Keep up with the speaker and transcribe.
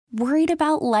Worried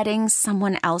about letting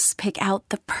someone else pick out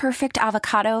the perfect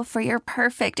avocado for your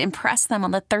perfect impress them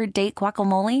on the third date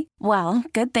guacamole? Well,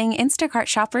 good thing Instacart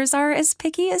shoppers are as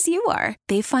picky as you are.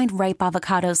 They find ripe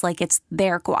avocados like it's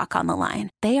their guac on the line.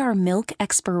 They are milk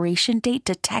expiration date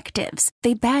detectives.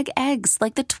 They bag eggs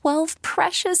like the 12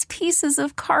 precious pieces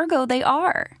of cargo they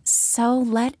are. So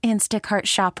let Instacart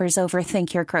shoppers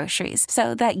overthink your groceries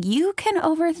so that you can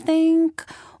overthink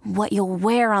what you'll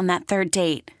wear on that third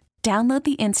date. Download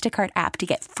the Instacart app to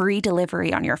get free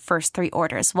delivery on your first 3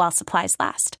 orders while supplies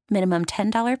last. Minimum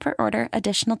 $10 per order.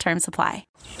 Additional terms apply.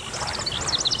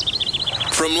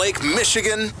 From Lake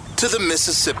Michigan to the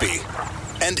Mississippi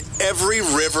and every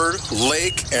river,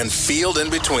 lake, and field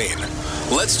in between,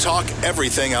 let's talk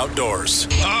everything outdoors.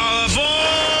 All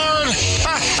aboard!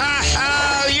 Ha ha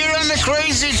ha! You're on the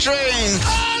crazy train!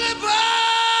 All aboard!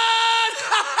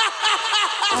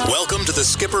 Welcome to the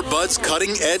Skipper Bud's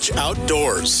Cutting Edge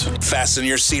Outdoors. Fasten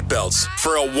your seatbelts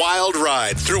for a wild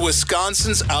ride through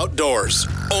Wisconsin's outdoors.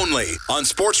 Only on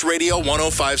Sports Radio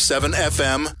 105.7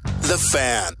 FM, The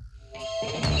Fan.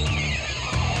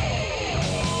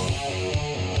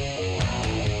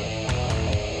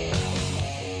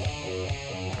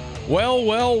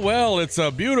 Well, it's a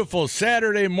beautiful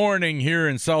Saturday morning here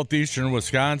in southeastern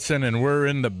Wisconsin, and we're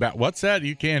in the what's that?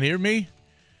 You can't hear me?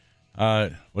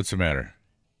 What's the matter?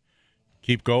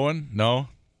 Keep going? No?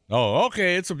 Oh,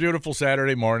 okay. It's a beautiful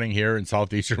Saturday morning here in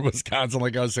southeastern Wisconsin,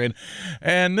 like I was saying.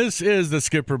 And this is the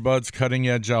Skipper Bud's Cutting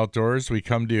Edge Outdoors. We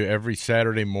come to you every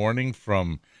Saturday morning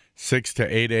from 6 to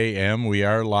 8 a.m. We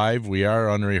are live. We are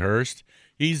unrehearsed.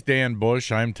 He's Dan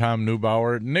Bush. I'm Tom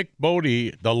Neubauer. Nick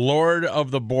Bodie, the Lord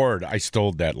of the Board. I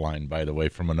stole that line, by the way,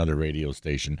 from another radio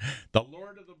station. The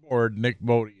Lord of the Board, Nick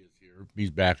Bodie, is here.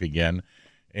 He's back again.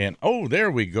 And, oh,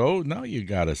 there we go. Now you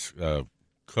got us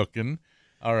cooking.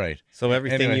 All right. So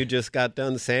everything anyway, you just got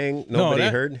done saying, nobody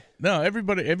heard? No,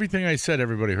 everything I said,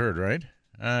 everybody heard, right?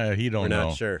 He don't know. We're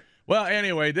not sure. Well,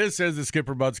 anyway, this is the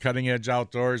Skipper Bud's Cutting Edge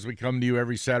Outdoors. We come to you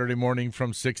every Saturday morning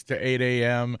from 6 to 8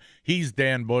 a.m. He's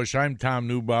Dan Bush. I'm Tom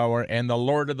Neubauer. And the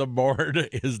Lord of the Board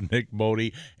is Nick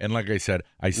Bodie. And like I said,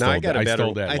 I stole that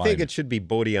line. I think it should be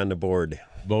Bodie on the board.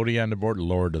 Bodie on the board,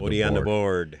 Lord of the Board. Bodie on the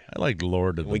board. I like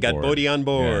Lord of the Board. We got Bodie on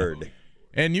board. Yeah.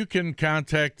 And you can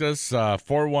contact us,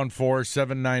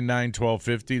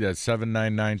 414-799-1250. That's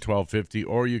 799-1250.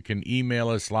 Or you can email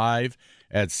us live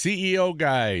at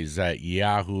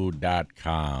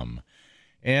ceoguys@yahoo.com.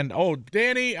 And,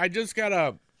 Danny, I just got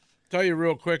to tell you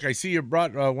real quick. I see you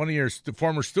brought one of your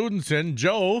former students in,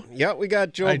 Joe. Yeah, we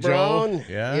got Joe Hi, Brown. Joe.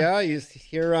 Yeah. Yeah, he's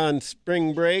here on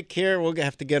spring break here. We'll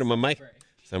have to get him a mic.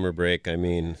 Summer break,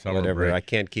 whatever. Break. I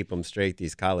can't keep them straight,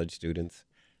 these college students.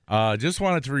 Just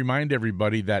wanted to remind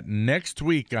everybody that next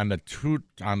week on the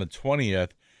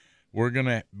 20th, we're going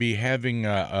to be having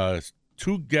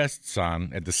 2 guests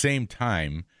on at the same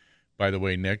time. By the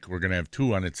way, Nick, we're going to have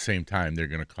 2 on at the same time. They're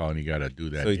going to call, and you got to do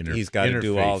that. So he's got to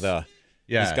do all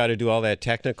he's got to do all that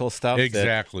technical stuff.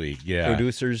 Exactly. That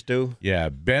producers do. Yeah,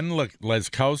 Ben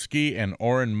Leskowski and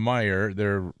Orrin Meyer.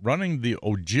 They're running the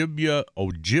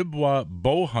Ojibwa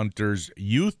Bow Hunters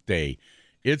Youth Day.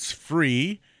 It's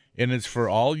free. And it's for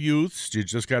all youths. You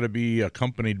just got to be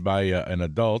accompanied by an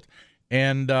adult.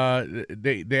 And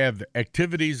they have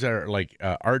activities that are like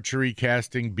archery,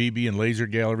 casting, BB and laser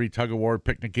gallery, tug-of-war,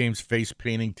 picnic games, face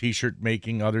painting, T-shirt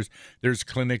making, others. There's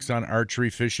clinics on archery,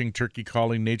 fishing, turkey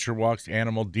calling, nature walks,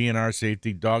 animal DNR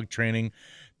safety, dog training.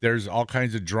 There's all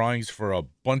kinds of drawings for a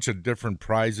bunch of different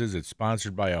prizes. It's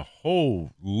sponsored by a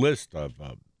whole list of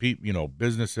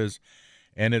businesses,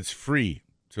 and it's free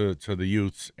to the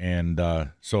youths, and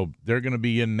so they're going to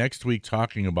be in next week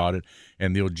talking about it,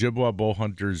 and the Ojibwa Bow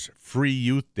Hunters Free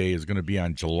Youth Day is going to be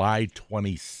on July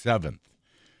 27th.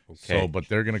 Okay. But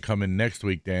they're going to come in next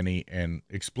week, Danny, and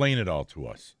explain it all to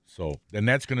us. So, and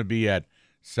that's going to be at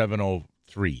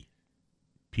 7:03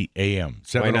 p.m.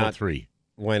 7:03.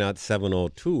 Why not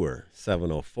 7:02 or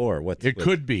 7:04? It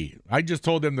could be. I just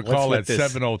told them to call at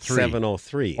 7:03.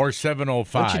 7:03 or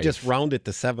 7:05. Why don't you just round it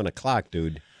to 7 o'clock,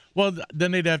 dude? Well,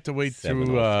 then they'd have to wait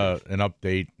through an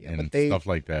update and stuff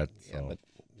like that. So. Yeah, but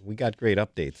we got great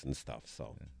updates and stuff.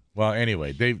 So, well,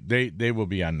 anyway, they will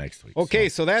be on next week. Okay,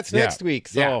 so that's next week.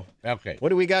 So, okay, what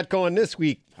do we got going this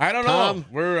week? I don't Tom,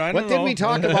 know. What did we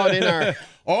talk about in our?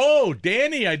 Oh,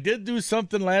 Danny, I did do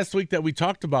something last week that we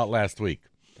talked about last week.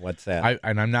 What's that?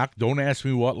 I'm not. Don't ask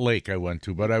me what lake I went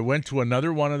to, but I went to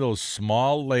another one of those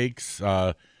small lakes,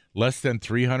 less than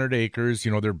 300 acres.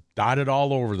 They're dotted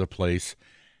all over the place.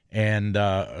 And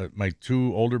my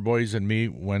 2 older boys and me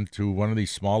went to one of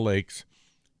these small lakes,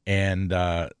 and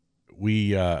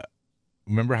we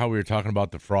remember how we were talking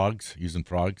about the frogs, using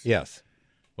frogs? Yes.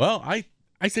 Well, I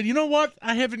I said, you know what?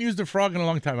 I haven't used a frog in a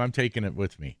long time. I'm taking it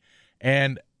with me.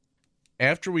 And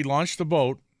after we launched the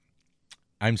boat,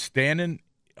 I'm standing,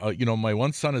 my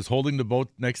one son is holding the boat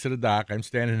next to the dock. I'm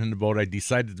standing in the boat. I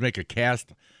decided to make a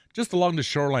cast just along the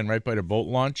shoreline right by the boat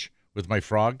launch with my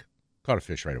frog. Caught a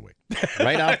fish right away.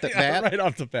 Right off the bat? Right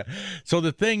off the bat. So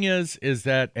the thing is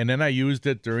that, and then I used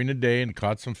it during the day and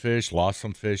caught some fish, lost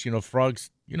some fish.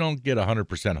 Frogs, you don't get 100%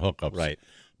 hookups. Right.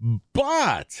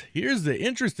 But here's the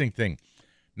interesting thing.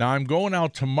 Now I'm going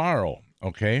out tomorrow,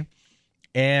 okay?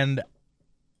 And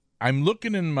I'm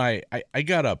looking in I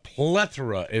got a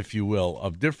plethora, if you will,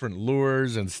 of different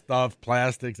lures and stuff,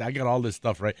 plastics. I got all this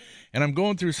stuff, right? And I'm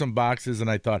going through some boxes, and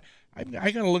I thought,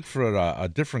 I got to look for a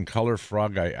different color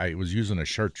frog. I was using a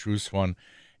chartreuse one.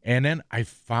 And then I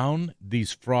found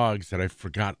these frogs that I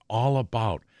forgot all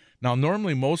about. Now,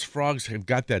 normally most frogs have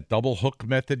got that double hook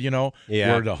method, where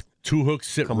the two hooks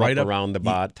sit Come right up around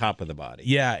the top of the body.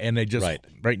 Yeah, and they just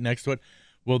right next to it.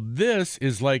 Well, this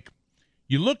is like,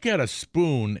 you look at a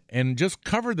spoon and just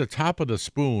cover the top of the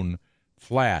spoon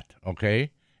flat,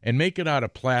 okay? And make it out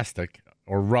of plastic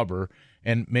or rubber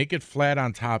and make it flat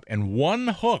on top, and one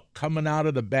hook coming out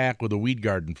of the back with a weed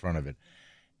guard in front of it.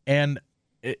 And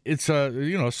it's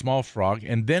a small frog,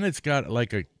 and then it's got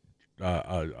like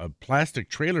a plastic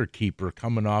trailer keeper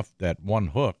coming off that one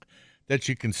hook that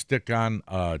you can stick on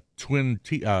a twister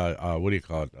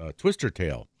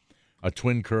tail. A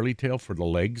twin curly tail for the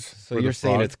legs. So you're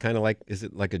saying it's kind of like, is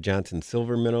it like a Johnson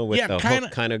Silver minnow with the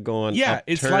hook kind of going upturned,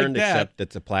 it's like that. Except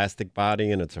it's a plastic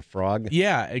body and it's a frog?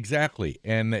 Yeah, exactly.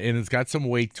 And it's got some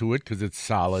weight to it because it's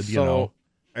solid,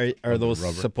 Are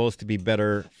those supposed to be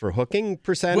better for hooking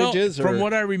percentages? Well, from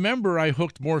what I remember, I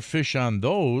hooked more fish on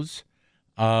those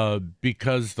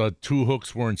because the two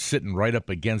hooks weren't sitting right up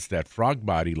against that frog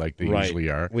body like they usually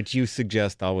are. Which you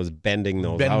suggest always bending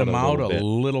those Bend out them out a bit.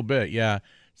 little bit, yeah.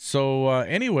 So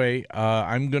anyway,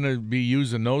 I'm going to be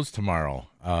using those tomorrow.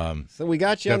 So we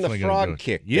got you on the frog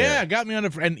kick. Yeah, got me on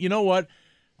the and you know what?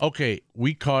 Okay,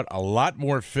 we caught a lot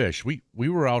more fish. We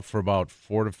were out for about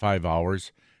 4 to 5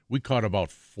 hours. We caught about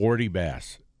 40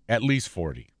 bass, at least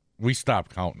 40. We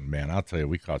stopped counting, man. I'll tell you,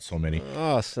 we caught so many.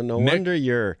 Oh, so no wonder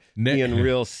you're being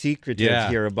real secretive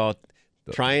here about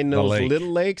trying those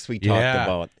little lakes we talked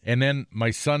about. And then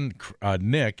my son,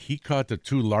 Nick, he caught the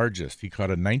two largest. He caught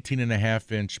a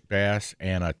 19.5-inch bass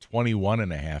and a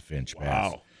 21.5-inch bass.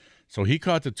 Wow. So he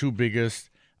caught the two biggest.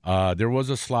 There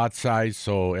was a slot size,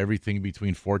 so everything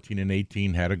between 14 and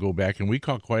 18 had to go back. And we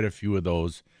caught quite a few of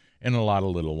those and a lot of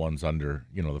little ones under,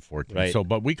 the 14. Right. So,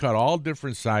 but we caught all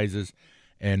different sizes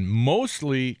and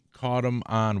mostly caught them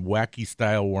on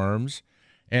wacky-style worms.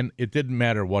 And it didn't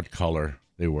matter what color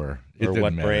they were. Or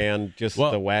what brand, just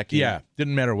the wacky. Yeah,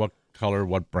 didn't matter what color,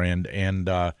 what brand. And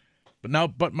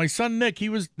but my son Nick,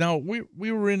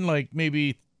 we were in like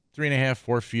maybe 3.5,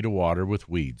 4 feet of water with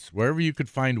weeds. Wherever you could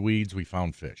find weeds, we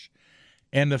found fish.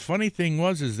 And the funny thing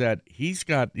is that he's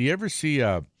got, you ever see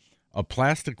a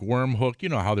plastic worm hook? You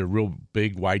know how they're real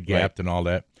big, wide gapped and all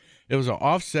that. It was an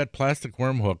offset plastic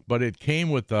worm hook, but it came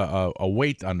with a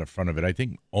weight on the front of it. I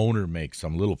think Owner makes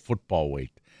some little football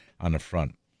weight on the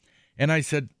front. And I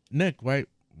said, Nick, why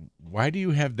do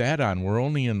you have that on? We're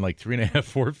only in like 3.5,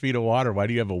 4 feet of water. Why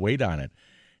do you have a weight on it?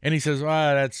 And he says,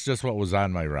 that's just what was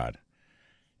on my rod.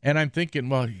 And I'm thinking,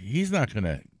 well, he's not going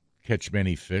to catch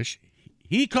many fish.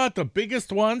 He caught the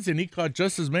biggest ones, and he caught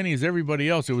just as many as everybody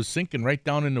else. It was sinking right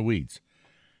down in the weeds.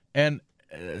 And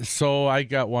so I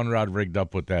got one rod rigged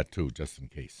up with that too, just in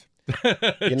case.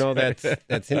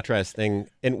 That's interesting.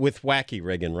 And with wacky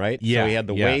rigging, right? Yeah. So he had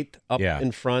the weight up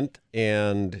in front,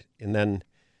 and then.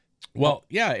 Well,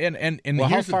 yeah, and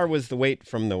how far was the weight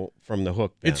from the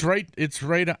hook? Then? It's right.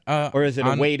 Or is it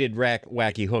a weighted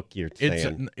wacky hook? You're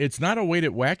saying it's not a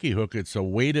weighted wacky hook. It's a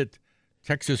weighted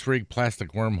Texas rig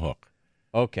plastic worm hook.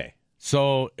 Okay.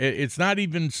 So it's not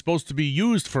even supposed to be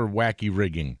used for wacky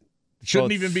rigging. It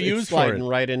shouldn't even be used for it. Sliding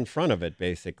right in front of it,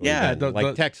 basically. Yeah,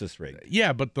 like Texas rig.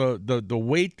 Yeah, but the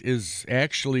weight is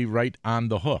actually right on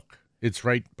the hook. It's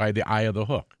right by the eye of the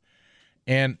hook.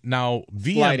 And now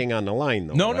sliding on the line,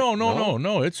 though.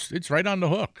 No. It's right on the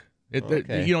hook.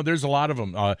 Okay. There's a lot of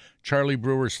them. Charlie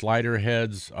Brewer slider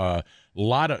heads. A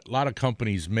lot of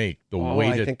companies make the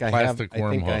weighted plastic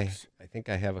worm hooks. I think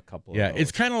I have a couple. Yeah, of those.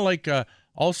 It's kind of like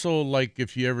also like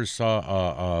if you ever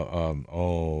saw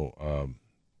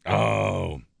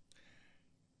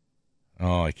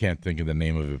I can't think of the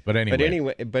name of it.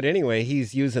 But anyway,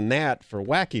 he's using that for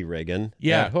wacky rigging.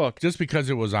 Yeah, that hook just because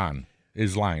it was on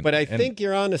his line. But I think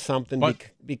you're onto something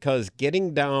because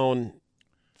getting down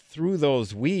through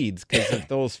those weeds, because if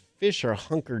those fish are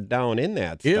hunkered down in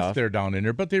that stuff. If they're down in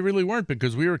there, but they really weren't,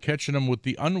 because we were catching them with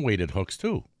the unweighted hooks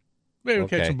too. We were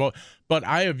catching both. But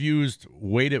I have used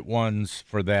weighted ones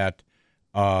for that.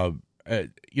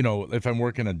 If I'm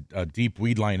working a deep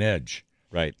weed line edge,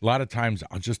 right? A lot of times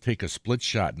I'll just take a split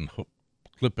shot and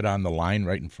clip it on the line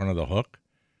right in front of the hook,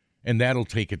 and that'll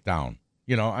take it down.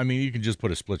 You can just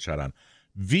put a split shot on.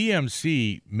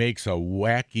 VMC makes a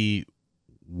wacky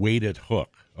weighted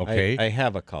hook, okay? I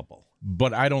have a couple.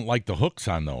 But I don't like the hooks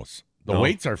on those. The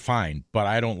weights are fine, but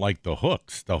I don't like the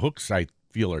hooks. The hooks, I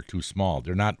feel, are too small.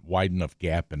 They're not wide enough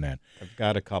gap in that. I've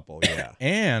got a couple, yeah.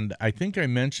 And I think I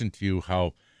mentioned to you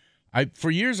how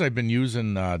for years I've been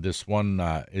using this one.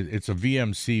 It's a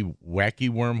VMC wacky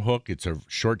worm hook. It's a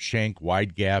short shank,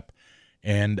 wide gap,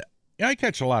 and I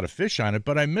catch a lot of fish on it,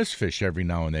 but I miss fish every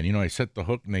now and then. I set the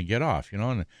hook and they get off,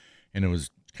 and it was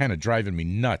kind of driving me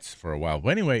nuts for a while. But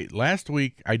anyway, last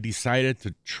week I decided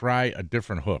to try a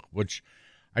different hook, which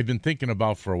I've been thinking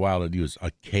about for a while, to use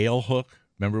a Kahle hook.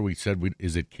 Remember we said,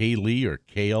 is it Kahle or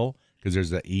Kahle? Because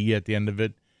there's an E at the end of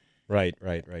it. Right.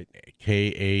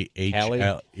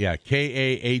 K-A-H-L. Yeah,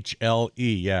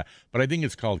 K-A-H-L-E, yeah. But I think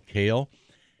it's called Kahle.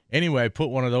 Anyway, I put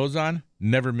one of those on,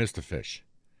 never missed a fish.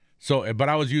 So, but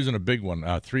I was using a big one,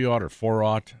 3/0 or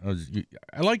 4/0.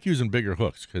 I like using bigger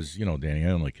hooks because, Danny,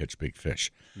 I only catch big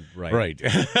fish. Right.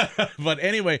 But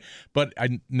anyway,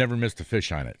 I never missed a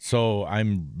fish on it. So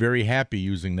I'm very happy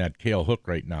using that Kahle hook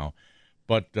right now.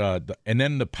 But and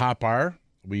then the Pop R,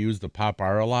 we use the Pop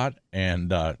R a lot, and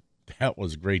that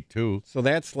was great too. So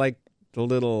that's like the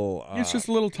little... it's just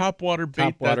a little topwater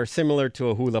bait. Topwater, similar to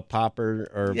a hula popper.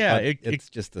 It's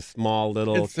just a small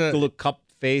little cup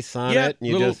face on it. And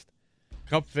you just...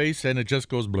 cup face, and it just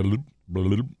goes bloop,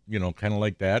 bloop, kind of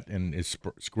like that, and it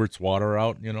squirts water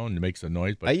out, and it makes a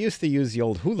noise. But I used to use the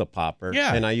old hula popper,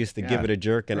 and I used to give it a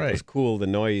jerk, and it was cool, the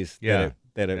noise that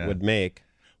it would make.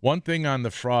 One thing on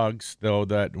the frogs, though,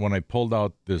 that when I pulled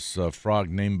out this frog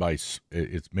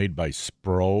it's made by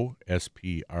Spro,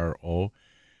 S-P-R-O,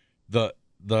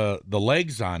 the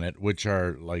legs on it, which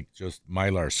are like just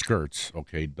Mylar skirts,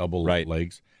 okay, double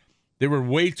legs, they were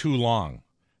way too long.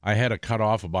 I had to cut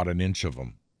off about an inch of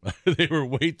them. They were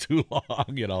way too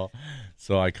long,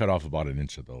 So I cut off about an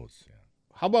inch of those. Yeah.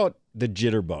 How about the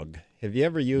jitterbug? Have you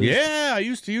ever used? Yeah, I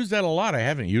used to use that a lot. I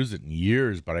haven't used it in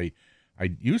years, but I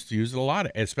used to use it a lot,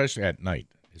 especially at night.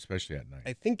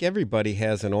 I think everybody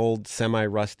has an old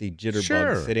semi-rusty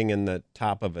jitterbug sitting in the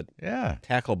top of a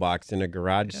tackle box in a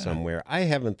garage somewhere. I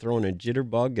haven't thrown a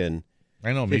jitterbug in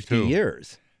 50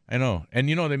 years. I know. And,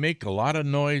 they make a lot of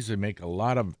noise. They make a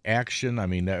lot of action. I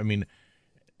mean,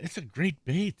 it's a great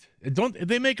bait.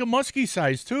 They make a muskie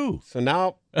size, too. So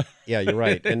now, yeah, you're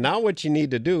right. And now what you need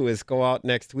to do is go out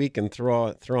next week and throw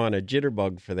on a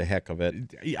jitterbug for the heck of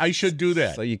it. I should do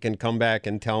that. So you can come back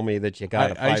and tell me that you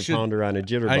got a 5-pounder on a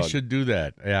jitterbug. I should do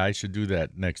that. Yeah, I should do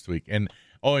that next week. And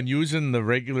using the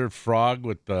regular frog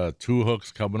with the 2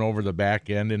 hooks coming over the back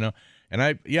end, And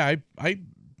I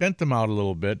bent them out a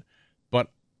little bit.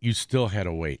 You still had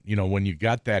to wait. When you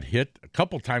got that hit, a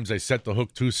couple times I set the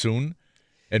hook too soon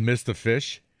and missed the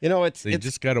fish. You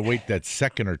just got to wait that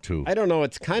second or two. I don't know.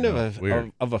 It's kind of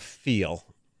a feel.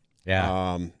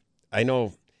 Yeah. I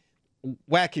know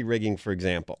wacky rigging, for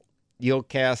example. You'll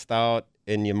cast out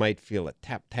and you might feel a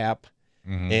tap,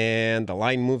 and the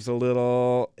line moves a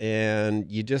little, and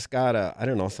you just got to, I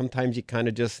don't know, sometimes you kind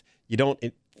of just, you don't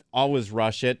always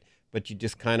rush it, but you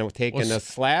just kind of take in a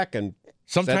slack and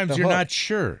sometimes you're not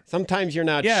sure. Sometimes you're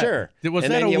not sure. Was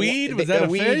that a weed? Was that a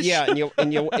fish? Yeah,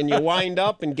 and you wind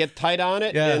up and get tight on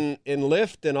it and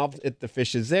lift, and the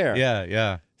fish is there.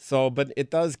 Yeah. So, but it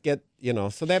does get,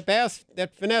 so that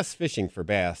finesse fishing for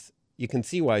bass, you can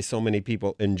see why so many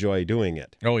people enjoy doing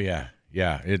it. Oh yeah.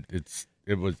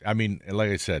 It was. I mean, like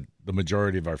I said, the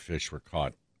majority of our fish were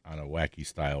caught on a wacky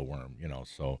style worm.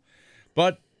 So,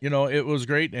 but it was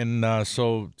great, and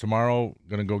so tomorrow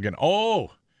gonna go again.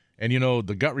 Oh. And,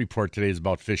 the gut report today is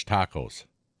about fish tacos,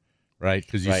 right?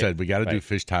 Because you said we got to do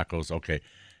fish tacos. Okay.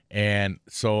 And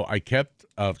so I kept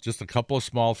just a couple of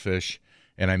small fish,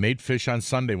 and I made fish on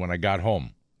Sunday when I got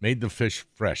home. Made the fish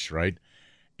fresh, right?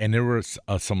 And there were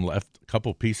a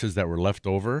couple pieces that were left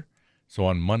over. So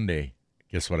on Monday,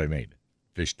 guess what I made?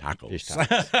 Fish tacos.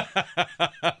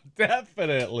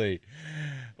 Definitely.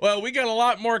 Well, we got a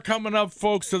lot more coming up,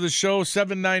 folks, to the show.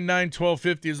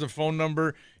 799-1250 is the phone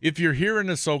number. If you're hearing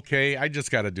us okay, I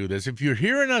just got to do this. If you're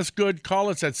hearing us good, call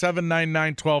us at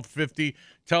 799-1250.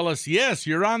 Tell us, yes,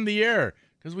 you're on the air,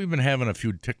 because we've been having a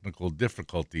few technical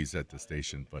difficulties at the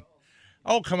station. But,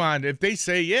 come on. If they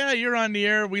say, yeah, you're on the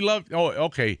air, we love. Oh,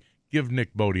 okay. Give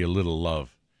Nick Bodie a little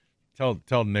love.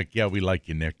 Tell Nick, yeah, we like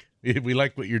you, Nick. We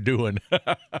like what you're doing.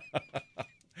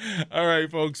 All right,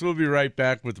 folks, we'll be right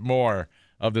back with more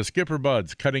of the Skipper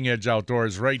Buds Cutting Edge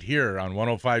Outdoors right here on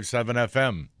 105.7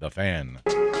 FM, The Fan.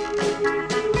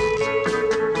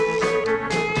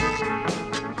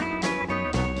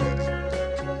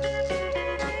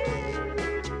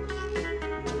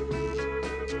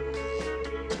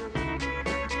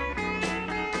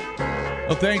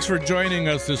 Well, thanks for joining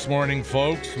us this morning,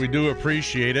 folks. We do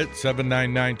appreciate it.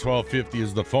 799-1250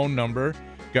 is the phone number.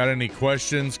 Got any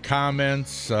questions,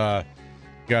 comments? Want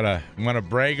to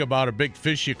brag about a big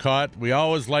fish you caught? We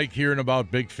always like hearing about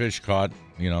big fish caught.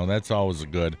 You know, that's always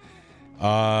good.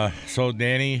 So,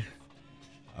 Danny,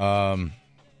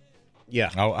 Yeah.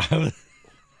 I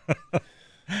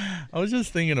was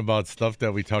just thinking about stuff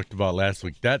that we talked about last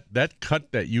week. That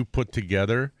cut that you put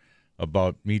together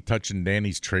about me touching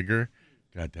Danny's trigger.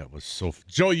 God, that was so...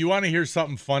 Joe, you want to hear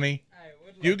something funny?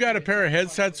 You got a pair of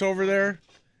headsets over there?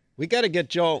 We got to get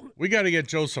Joe. We got to get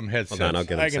Joe some headsets. Hold on, I'll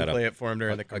get him I set can up. play it for him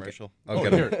during the commercial. I'll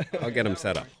get him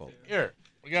set up. Hold. Here,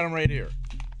 we got them right here.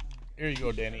 Here you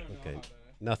go, Danny. Okay.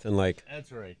 Nothing like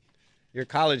That's right. you're a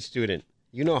college student.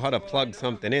 You know how to plug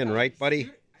something in, right,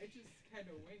 buddy? I just kind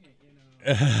of wing it, you know.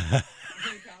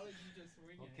 In college, you just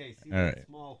wing it. Okay, see All that right.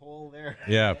 small hole there?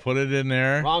 Yeah, put it in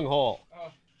there. Wrong hole.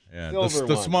 Yeah, silver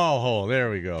the one. small hole.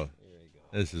 There we go.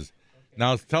 This is...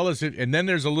 Now, tell us if... And then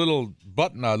there's a little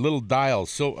button, a little dial,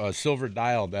 a silver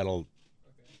dial that'll...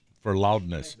 For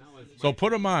loudness. So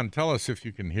put them on. Tell us if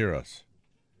you can hear us.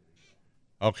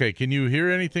 Okay, can you hear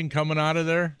anything coming out of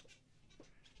there?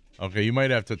 Okay, you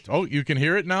might have to... Oh, you can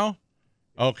hear it now?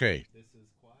 Okay.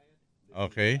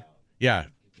 Okay. Yeah.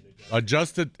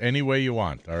 Adjust it any way you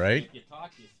want, all right?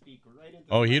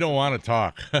 Oh, he don't want to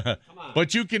talk.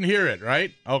 But you can hear it,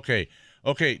 right? Okay.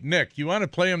 Okay, Nick, you want to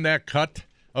play him that cut?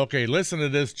 Okay, listen to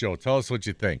this, Joe. Tell us what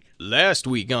you think. Last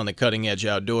week on the Cutting Edge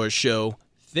Outdoors show,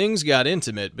 things got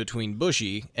intimate between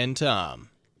Bushy and Tom.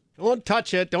 Don't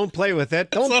touch it. Don't play with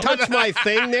it. Don't touch my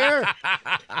thing there.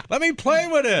 Let me play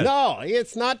with it. No,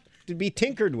 it's not to be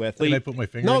tinkered with. Can I put my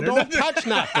finger No, in there? don't touch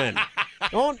nothing.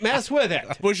 Don't mess with it.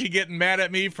 Bushy getting mad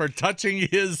at me for touching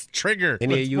his trigger.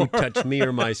 Any of you touch me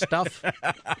or my stuff,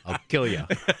 I'll kill you.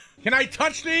 Can I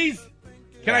touch these?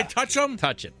 Can I touch them?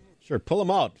 Touch it. Sure, pull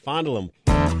them out. Fondle them.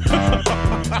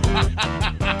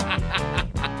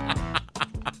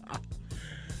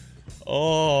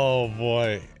 Oh,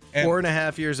 boy. And,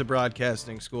 4.5 years of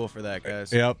broadcasting school for that,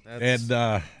 guys. Yep. There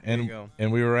you go.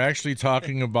 And we were actually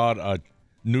talking about a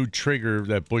new trigger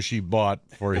that Bushy bought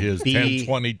for his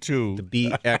 1022. The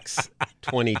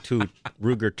BX22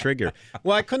 Ruger trigger.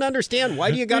 Well, I couldn't understand.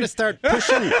 Why do you got to start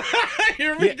pushing?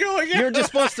 Here we go again. You're just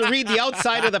supposed to read the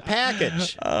outside of the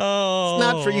package. Oh. It's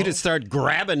not for you to start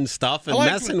grabbing stuff and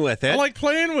messing with it. I like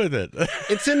playing with it.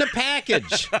 It's in the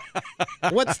package.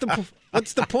 What's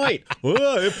the point?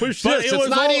 Oh, it pushed But this. it It's was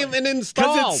not all- even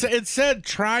installed. Because it said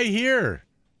try here.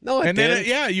 No, it And didn't.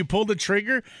 then, you pulled the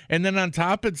trigger, and then on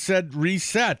top it said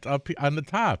reset up on the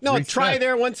top. No, Reset. try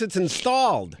there once it's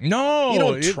installed. No. You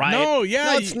don't try no, it. Yeah.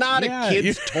 No, it's not a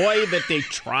kid's toy that they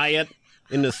try it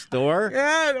in the store.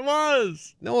 Yeah, it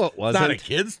was. No, it It's wasn't. not a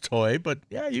kid's toy, but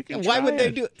yeah, you can Why try would they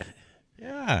it. do?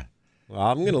 Yeah. Well,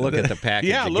 I'm going to look at the package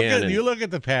Yeah, again. and you look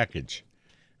at the package.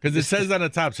 Because it says on the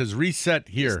top, it says reset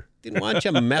here. Didn't want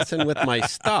you messing with my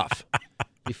stuff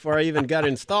before I even got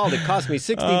installed. It cost me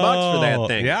 $60 for that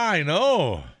thing. Yeah, I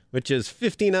know. Which is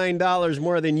 $59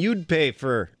 more than you'd pay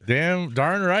for.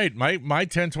 Darn right. My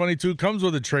 1022 comes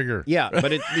with a trigger. Yeah, but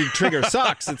the trigger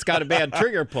sucks. It's got a bad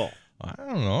trigger pull. I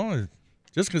don't know.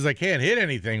 Just because I can't hit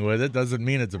anything with it doesn't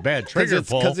mean it's a bad trigger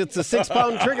pull. Because it's a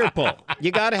 6-pound trigger pull.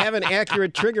 You got to have an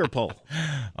accurate trigger pull.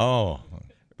 Oh.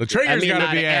 The trigger's got to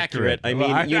not be accurate. I mean,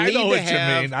 you I need know to what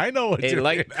have you mean. I know what a you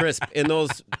light mean. crisp. In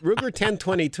those Ruger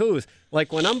 1022s,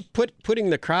 like when I'm putting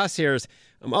the crosshairs,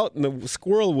 I'm out in the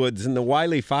squirrel woods and the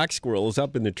wily fox squirrel is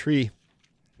up in the tree.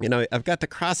 You know, I've got the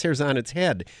crosshairs on its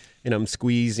head, and I'm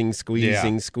squeezing,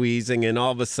 and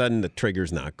all of a sudden the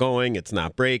trigger's not going. It's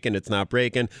not breaking.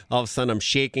 All of a sudden I'm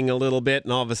shaking a little bit,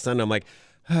 and all of a sudden I'm like,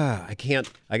 I can't.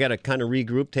 I got to kind of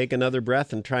regroup, take another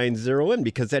breath, and try and zero in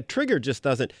because that trigger just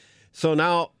doesn't. So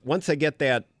now, once I get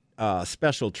that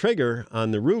special trigger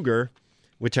on the Ruger,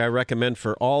 which I recommend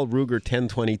for all Ruger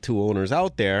 1022 owners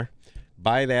out there,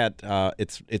 buy that.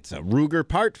 It's a Ruger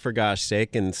part, for gosh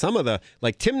sake. And some of the,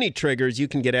 like Timney triggers, you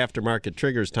can get aftermarket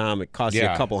triggers, Tom. It costs you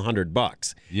a couple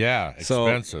 $100. Yeah,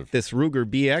 expensive. So this Ruger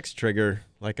BX trigger,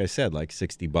 like I said, like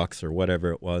 $60 or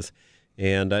whatever it was.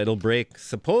 And it'll break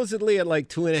supposedly at like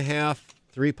 2.5,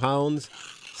 3 pounds.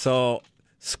 So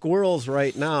squirrels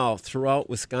right now throughout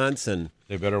Wisconsin,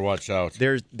 They better watch out.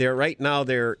 They're right now.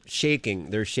 They're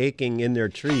shaking. They're shaking in their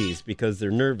trees because they're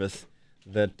nervous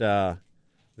that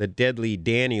the deadly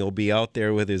Danny will be out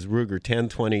there with his Ruger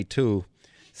 1022,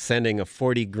 sending a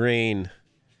 40 grain.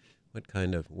 What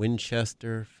kind of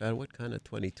Winchester? What kind of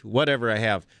 22? Whatever I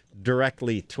have,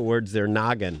 directly towards their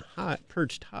noggin,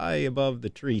 perched high above the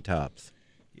treetops.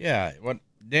 Yeah,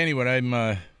 Danny? What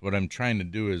I'm trying to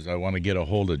do is I want to get a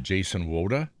hold of Jason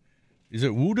Woda. Is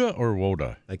it Woda or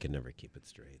Woda? I can never keep it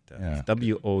straight. Yeah. It's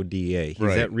WODA. He's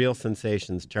Right. at Real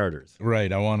Sensations Charters.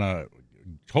 Right. I want to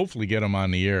hopefully get him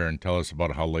on the air and tell us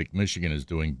about how Lake Michigan is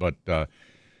doing. But let's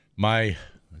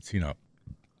see now,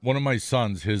 one of my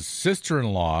sons, his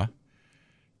sister-in-law,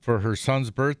 for her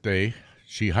son's birthday,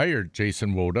 she hired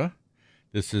Jason Woda.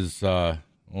 This is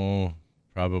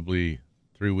probably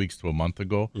 3 weeks to a month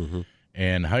ago,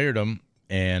 and hired him.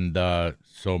 And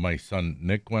so my son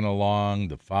Nick went along,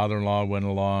 the father-in-law went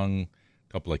along,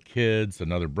 a couple of kids,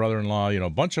 another brother-in-law, a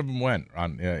bunch of them went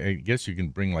on. I guess you can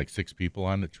bring like 6 people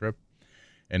on the trip.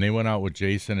 And they went out with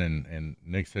Jason, and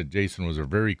Nick said Jason was a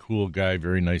very cool guy,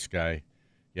 very nice guy.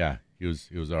 Yeah, he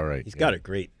was all right. He's got a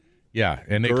great. Yeah,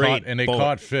 and they Great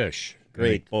caught boat. fish.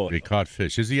 Great boat. They caught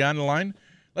fish. Is he on the line?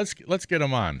 Let's get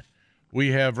him on.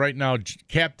 We have right now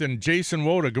Captain Jason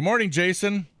Woda. Good morning,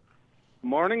 Jason.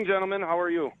 Morning, gentlemen. How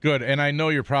are you? Good. And I know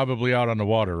you're probably out on the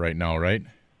water right now, right?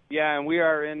 Yeah, and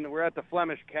we're at the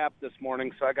Flemish Cap this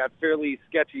morning, so I got fairly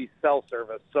sketchy cell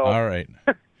service. So All right.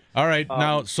 All right.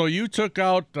 Now, so you took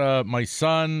out my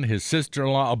son, his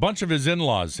sister-in-law, a bunch of his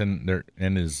in-laws, and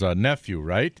his nephew,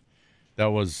 right? That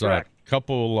was Correct.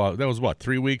 that was what,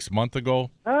 3 weeks, month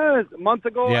ago? a month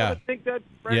ago, Yeah. I would think that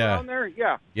right Yeah. around there.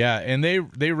 Yeah. Yeah, and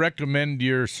they recommend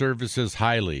your services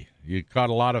highly. You caught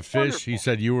a lot of fish. Wonderful. He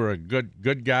said you were a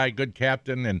good guy, good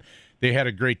captain, and they had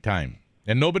a great time.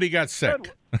 And nobody got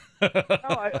sick.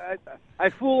 I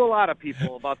fool a lot of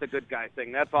people about the good guy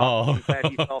thing. That's all. Oh. I'm glad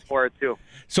he fell for it too.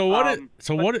 So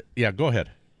yeah, go ahead.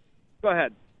 Go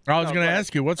ahead. I was No, going to go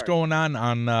ask you, what's Sorry. going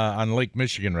on Lake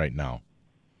Michigan right now?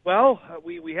 Well,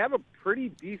 we have a pretty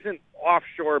decent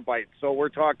offshore bite, so we're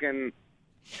talking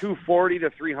 240 to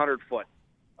 300 foot.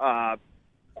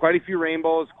 Quite a few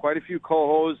rainbows, quite a few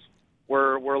cohos.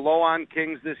 We're low on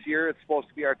kings this year. It's supposed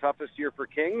to be our toughest year for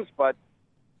kings, but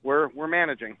we're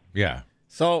managing. Yeah.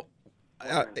 So,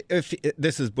 if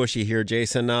this is Bushy here,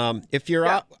 Jason. If you're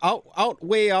out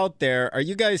way out there, are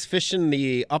you guys fishing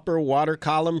the upper water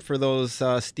column for those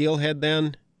steelhead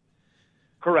then?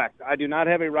 Correct. I do not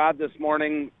have a rod this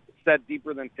morning set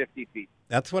deeper than 50 feet.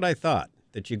 That's what I thought.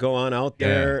 That you go on out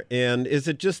there, and is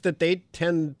it just that they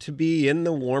tend to be in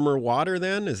the warmer water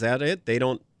then? Is that it? They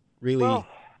don't really, Well,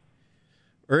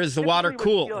 or is the water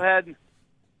typically with cool? Steelhead,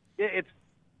 it's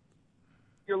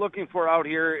you're looking for out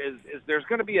here is there's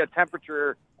going to be a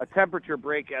temperature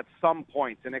break at some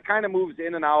point, and it kind of moves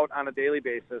in and out on a daily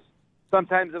basis.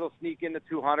 Sometimes it'll sneak into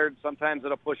 200, sometimes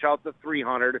it'll push out to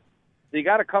 300. So you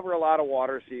got to cover a lot of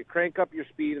water, so you crank up your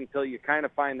speed until you kind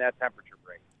of find that temperature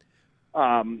break.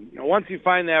 Once you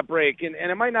find that break, and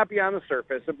it might not be on the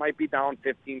surface, it might be down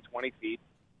 15, 20 feet,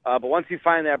 but once you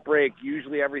find that break,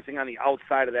 usually everything on the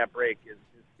outside of that break is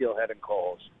steelhead and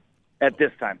cohos at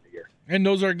this time of the year. And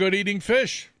those are good eating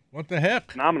fish. What the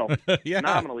heck? Phenomenal. Yeah.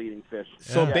 Phenomenal eating fish.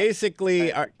 So Yeah.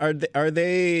 basically, are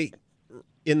they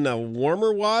in the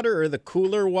warmer water or the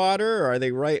cooler water? Or are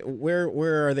they right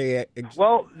where are they?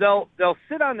 Well, they'll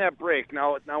sit on that break.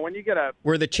 Now when you get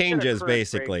Where the change is, current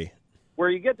basically. where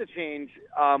you get the change,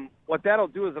 what that'll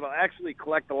do is it'll actually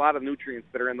collect a lot of nutrients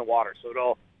that are in the water.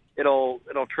 So it'll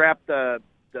trap the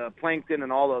plankton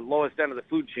and all the lowest end of the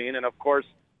food chain, and of course,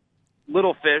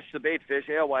 little fish, the bait fish,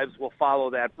 alewives, will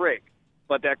follow that break.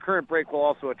 But that current break will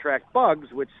also attract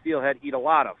bugs, which steelhead eat a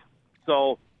lot of.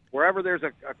 So wherever there's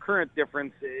a current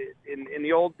difference, in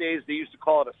the old days they used to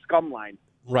call it a scum line.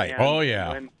 Right. And Oh,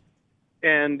 yeah.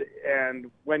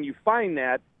 And when you find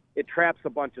that, it traps a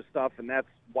bunch of stuff, and that's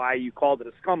why you called it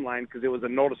a scum line, because it was a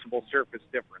noticeable surface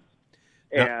difference.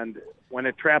 Yeah. And when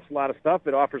it traps a lot of stuff,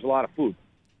 it offers a lot of food.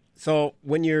 So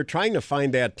when you're trying to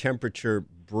find that temperature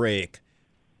break,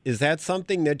 is that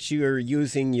something that you're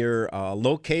using your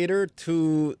locator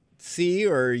to see,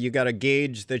 or you got a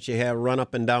gauge that you have run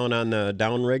up and down on the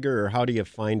downrigger, or how do you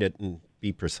find it and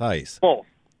be precise? Both.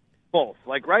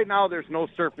 Like right now, there's no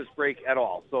surface break at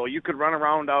all. So you could run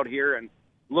around out here and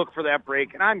look for that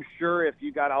break. And I'm sure if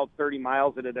you got out 30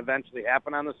 miles, it'd eventually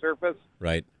happen on the surface.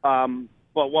 Right.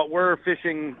 But what we're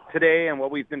fishing today and what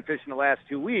we've been fishing the last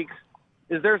 2 weeks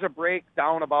is there's a break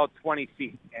down about 20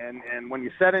 feet. And when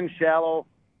you set in shallow,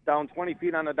 down 20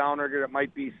 feet on the downrigger, it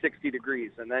might be 60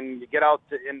 degrees. And then you get out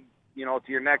to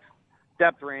your next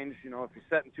depth range, if you're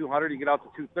setting 200, you get out to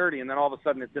 230, and then all of a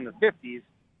sudden it's in the 50s.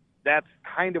 That's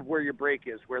kind of where your break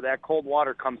is, where that cold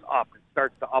water comes up and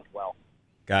starts to upwell.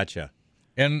 Gotcha.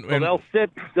 And they'll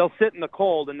sit in the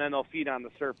cold, and then they'll feed on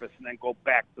the surface, and then go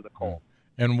back to the cold.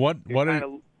 And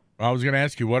I was going to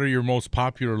ask you, what are your most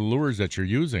popular lures that you're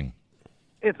using?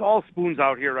 It's all spoons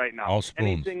out here right now. All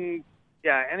spoons. Anything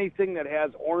that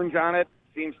has orange on it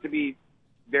seems to be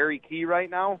very key right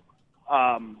now.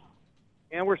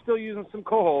 And we're still using some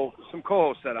coho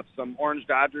setups, some orange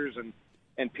dodgers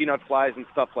and peanut flies and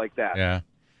stuff like that. Yeah.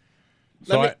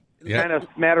 So kind of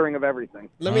smattering of everything.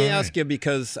 Let me ask you,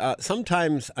 because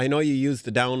sometimes I know you use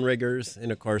the downriggers, and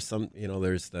of course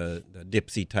there's the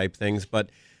dipsy type things, but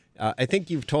I think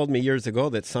you've told me years ago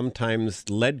that sometimes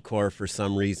lead core for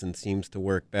some reason seems to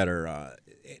work better.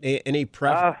 Any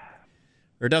preference?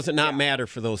 Or does it not matter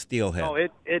for those steelhead? No,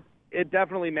 it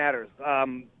definitely matters.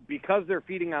 Because they're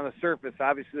feeding on the surface,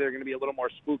 obviously they're going to be a little more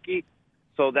spooky.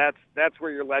 So that's where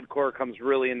your lead core comes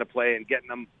really into play, and getting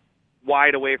them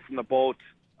wide away from the boat,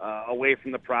 away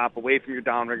from the prop, away from your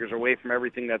downriggers, away from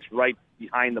everything that's right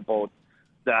behind the boat.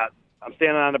 I'm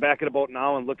standing on the back of the boat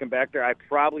now and looking back there. I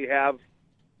probably have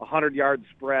 100 yards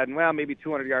spread, and maybe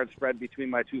 200 yards spread between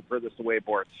my two furthest away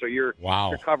boards. So you're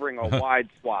covering a wide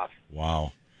swath.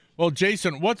 Wow. Well,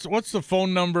 Jason, what's the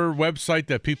phone number, website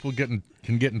that people can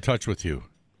get in touch with you?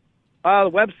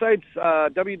 The website's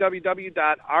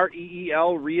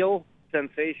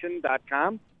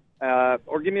www.reelreelsensation.com,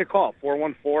 or give me a call,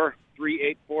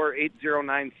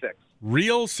 414-384-8096.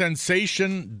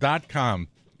 Reelsensation.com.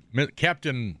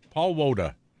 Captain Paul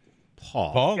Woda.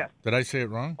 Paul? Yes. Did I say it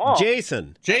wrong? Paul.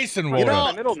 Jason Woda.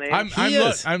 My middle name.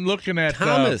 I'm looking at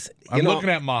Thomas. looking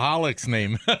at Mahalik's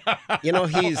name.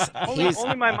 he's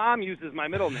only my mom uses my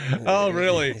middle name. Oh,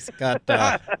 really? He's got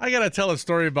I got to tell a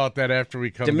story about that after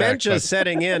we come dementia back.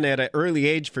 setting in at an early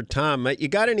age for Tom. You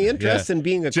got any interest in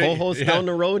being a co-host down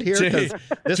the road here? Because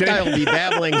this guy will be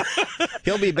babbling.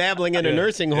 He'll be babbling in a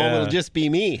nursing home. Yeah. It'll just be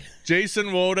me.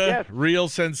 Jason Woda, Yes. Real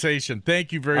Sensation.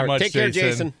 Thank you very much, Take care,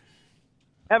 Jason.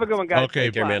 Have a good one, guys. Okay,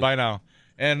 bye now.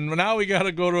 And now we got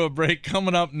to go to a break.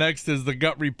 Coming up next is the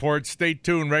Gut Report. Stay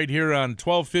tuned right here on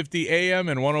 1250 AM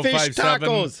and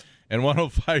 105.7 and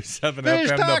 105.7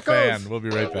 FM. The Fan. We'll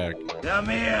be right back. Come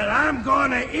here, I'm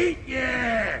gonna eat you.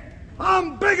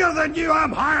 I'm bigger than you.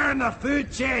 I'm higher in the food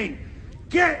chain.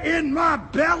 Get in my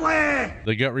belly.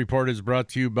 The Gut Report is brought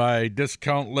to you by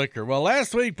Discount Liquor. Well,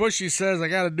 last week, Bushy says I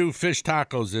got to do fish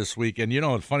tacos this week. And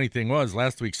the funny thing was,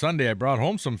 last week Sunday, I brought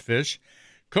home some fish,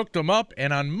 cooked them up,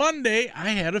 and on Monday,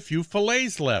 I had a few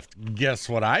fillets left. Guess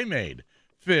what I made?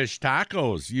 Fish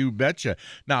tacos, you betcha.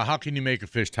 Now, how can you make a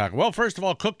fish taco? Well, first of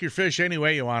all, cook your fish any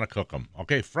way you want to cook them.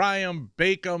 Okay, fry them,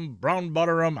 bake them, brown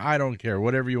butter them, I don't care,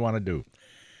 whatever you want to do.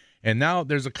 And now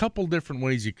there's a couple different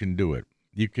ways you can do it.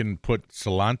 You can put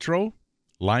cilantro,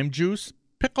 lime juice,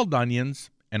 pickled onions,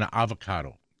 and an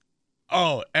avocado.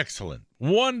 Oh, excellent.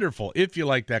 Wonderful if you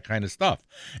like that kind of stuff.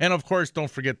 And, of course,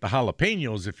 don't forget the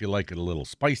jalapenos if you like it a little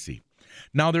spicy.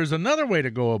 Now, there's another way to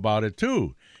go about it,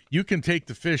 too. You can take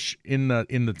the fish in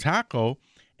the taco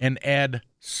and add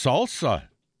salsa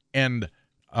and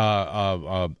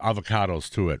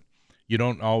avocados to it. You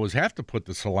don't always have to put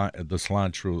the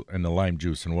cilantro and the lime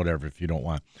juice and whatever if you don't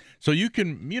want. So you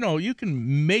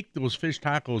can make those fish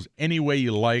tacos any way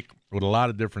you like with a lot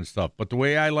of different stuff. But the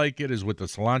way I like it is with the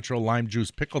cilantro, lime juice,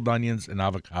 pickled onions, and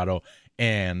avocado,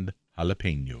 and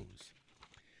jalapenos.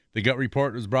 The Gut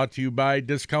Report was brought to you by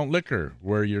Discount Liquor,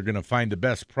 where you're going to find the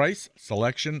best price,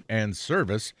 selection, and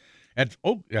service at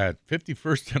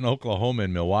 51st and Oklahoma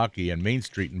in Milwaukee and Main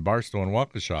Street in Barstow and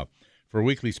Waukesha. For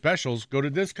weekly specials, go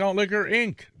to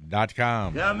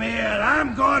DiscountLiquorInc.com. Come here,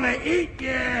 I'm gonna eat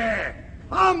you.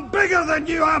 I'm bigger than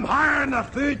you. I'm higher in the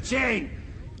food chain.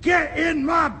 Get in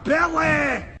my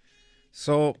belly.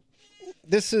 So,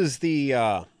 this is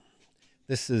the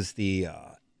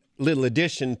little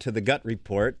addition to the Gut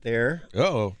Report there.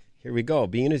 Uh-oh. Here we go.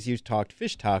 Being as you talked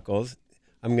fish tacos,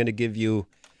 I'm going to give you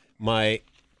my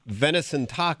venison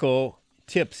taco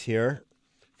tips here,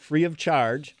 free of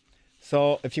charge.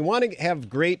 So if you want to have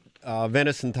great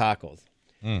venison tacos,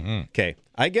 okay,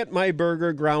 I get my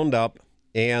burger ground up,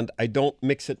 and I don't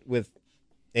mix it with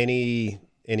any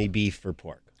beef or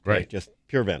pork. Okay? Right. Just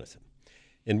pure venison.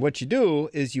 And what you do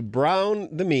is you brown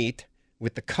the meat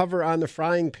with the cover on the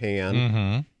frying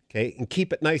pan, okay, and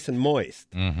keep it nice and moist,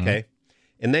 okay?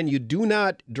 And then you do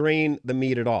not drain the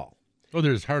meat at all. Oh,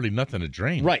 there's hardly nothing to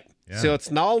drain. Right. Yeah. So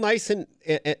it's all nice and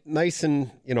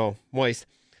moist.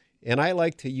 And I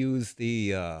like to use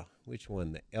the which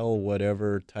one? The L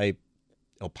whatever type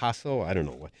El Paso. I don't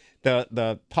know what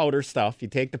the powder stuff. You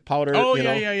take the powder. Oh, you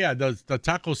yeah. know, The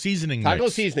taco seasoning taco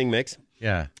mix. seasoning mix.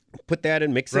 Yeah. Put that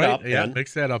in, mix Right. it up. Yeah, then.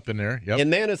 mix that up in there. Yep.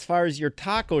 And then as far as your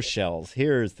taco shells,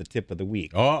 here's the tip of the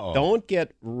week. Uh-oh. Don't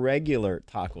get regular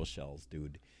taco shells,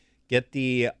 dude. Get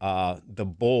the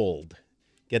bold.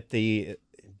 Get the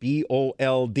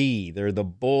BOLD. They're the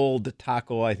bold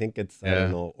taco. I think it's, I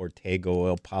don't know, Ortego,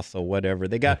 El Paso, whatever.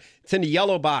 It's in the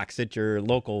yellow box at your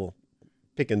local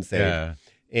pick and save. Yeah.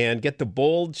 And get the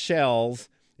bold shells.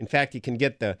 In fact, you can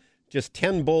get just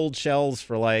 10 bold shells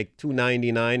for like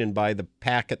 $2.99 and buy the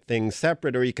packet thing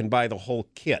separate, or you can buy the whole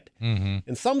kit. Mm-hmm.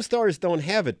 And some stores don't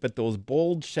have it, but those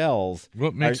bold shells.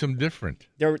 What makes them different?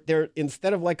 They're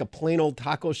instead of like a plain old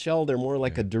taco shell, they're more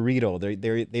like a Dorito.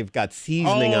 They've got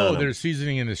seasoning on them. Oh, there's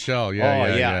seasoning in the shell.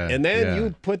 Yeah. And then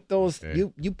you put those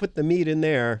you put the meat in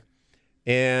there,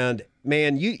 and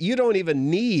man, you don't even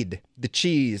need the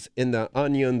cheese and the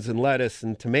onions and lettuce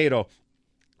and tomato.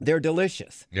 They're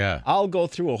delicious. Yeah. I'll go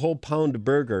through a whole pound of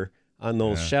burger on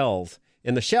those shells.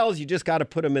 And the shells, you just got to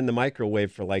put them in the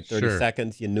microwave for like 30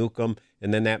 seconds. You nuke them,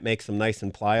 and then that makes them nice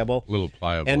and pliable. A little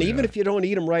pliable. And even if you don't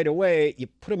eat them right away, you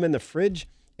put them in the fridge,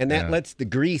 and that lets the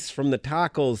grease from the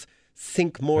tacos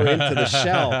sink more into the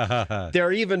shell.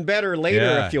 They're even better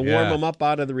later if you warm them up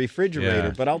out of the refrigerator.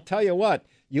 Yeah. But I'll tell you what,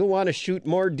 you'll want to shoot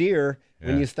more deer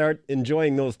when you start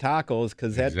enjoying those tacos,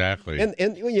 because that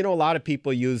and you know, a lot of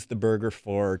people use the burger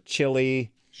for chili.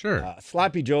 Sure.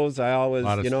 Sloppy Joes, I always,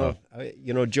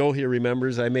 Joe here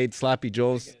remembers I made Sloppy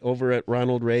Joes over at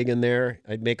Ronald Reagan there.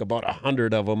 I'd make about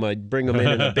 100 of them. I'd bring them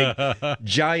in a big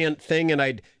giant thing, and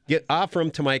I'd offer them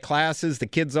to my classes. The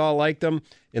kids all liked them.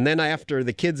 And then after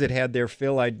the kids had their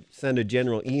fill, I'd send a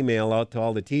general email out to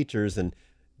all the teachers, and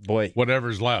boy,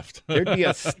 whatever's left. there'd be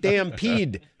a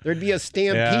stampede.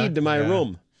 To my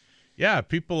room. Yeah,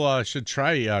 people should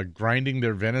try grinding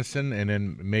their venison and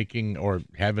then making or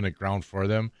having it ground for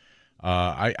them.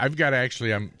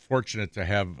 I'm fortunate to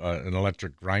have an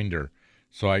electric grinder,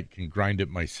 so I can grind it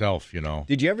myself, you know.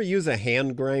 Did you ever use a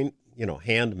hand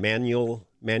manual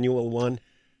one?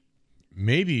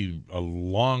 Maybe a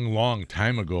long, long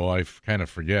time ago. I kind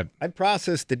of forget. I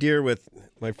processed the deer with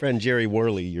my friend Jerry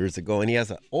Worley years ago, and he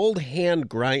has an old hand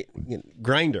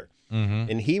grinder.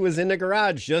 Mm-hmm. And he was in the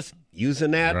garage just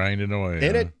using that. Grinding away.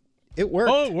 And it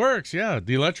worked. Oh, it works, yeah.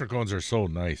 The electric ones are so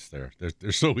nice there.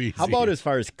 They're so easy. How about as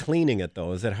far as cleaning it,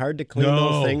 though? Is it hard to clean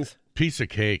those things? Piece of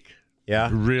cake. Yeah?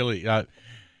 Really.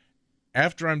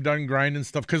 After I'm done grinding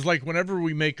stuff, because like whenever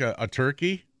we make a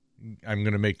turkey, I'm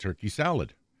going to make turkey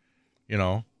salad, you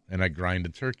know, and I grind a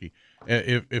turkey.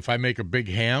 If I make a big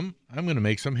ham, I'm going to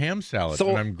make some ham salad,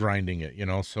 and I'm grinding it, you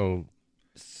know, so...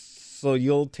 So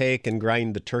you'll take and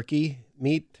grind the turkey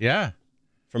meat? Yeah.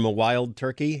 From a wild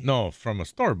turkey? No, from a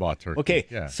store-bought turkey. Okay,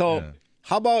 yeah,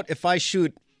 how about if I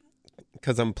shoot,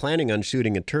 because I'm planning on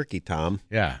shooting a turkey, Tom.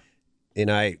 Yeah.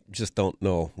 And I just don't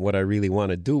know what I really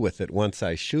want to do with it once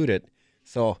I shoot it.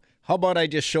 So how about I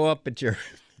just show up at your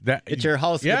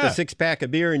house with a 6-pack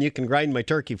of beer, and you can grind my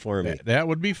turkey for me? That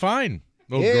would be fine.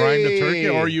 Grind the turkey,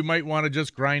 or you might want to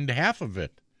just grind half of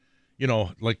it. You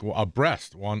know, like a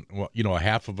breast, a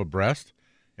half of a breast,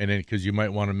 and then because you might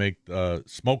want to make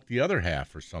smoke the other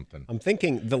half or something. I'm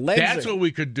thinking the legs. That's what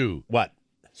we could do. What?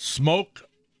 Smoke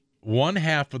one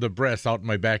half of the breast out in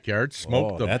my backyard.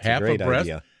 Smoke the half of breast.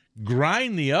 Idea.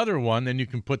 Grind the other one, then you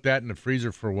can put that in the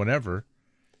freezer for whenever.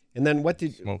 And then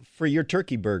for your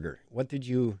turkey burger? What did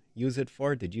you use it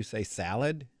for? Did you say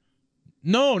salad?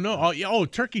 No. Oh,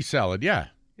 turkey salad. Yeah.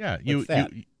 What's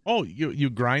that? You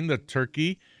grind the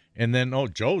turkey. And then,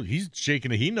 Joe, he's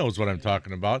shaking it. He knows what I'm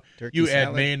talking about. Turkey salad.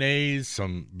 Add mayonnaise,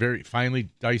 some very finely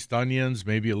diced onions,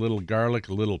 maybe a little garlic,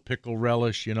 a little pickle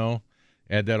relish, you know.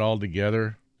 Add that all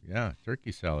together. Yeah,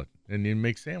 turkey salad. And you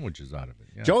make sandwiches out of it.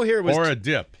 Yeah. Joe here was or a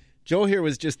dip. Joe here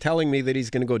was just telling me that he's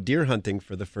going to go deer hunting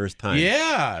for the first time.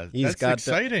 Yeah, that's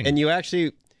exciting. And you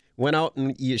actually went out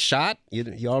and you shot?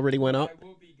 You already went out? I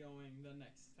will be going the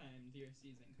next time deer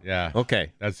season comes. Yeah.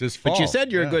 Okay. That's this fall. But you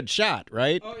said you're a good shot,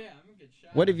 right? Oh, yeah, I'm a good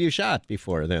shot. What have you shot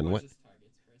before then? What Just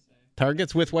targets, per se.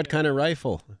 targets with what kind of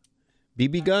rifle?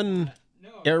 BB gun? No,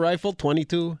 Air rifle?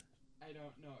 22? I don't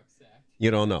know exact.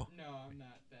 You don't know? No, I'm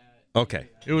not that. Okay.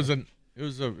 It was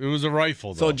a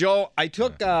rifle, though. So, Joe, I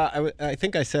took, I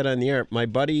think I said on the air, my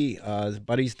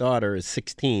buddy's daughter is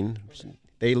 16.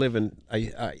 They live in,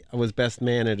 I was best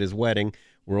man at his wedding.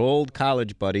 We're old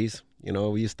college buddies. You know,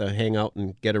 we used to hang out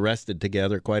and get arrested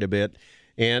together quite a bit.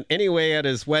 And anyway, at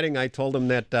his wedding, I told him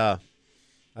that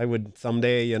I would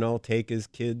someday, you know, take his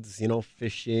kids, you know,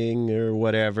 fishing or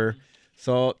whatever.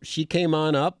 So she came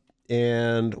on up,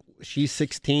 and she's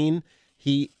 16.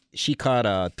 she caught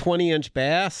a 20-inch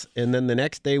bass, and then the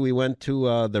next day we went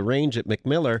to the range at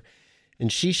McMiller,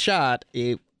 and she shot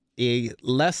a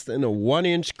less than a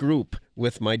 1-inch group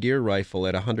with my deer rifle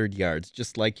at 100 yards,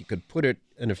 just like you could put it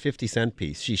in a 50-cent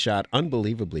piece. She shot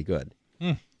unbelievably good.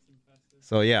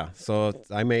 So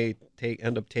I may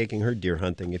end up taking her deer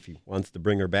hunting if he wants to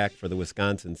bring her back for the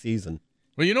Wisconsin season.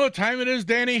 Well, you know what time it is,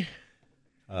 Danny?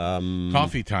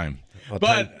 Coffee time.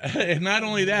 But not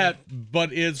only that,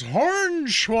 but it's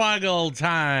Hornswoggle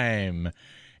time.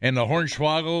 And the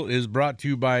Hornswoggle is brought to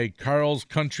you by Carl's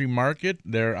Country Market.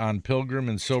 They're on Pilgrim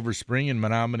and Silver Spring in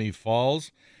Menominee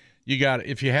Falls.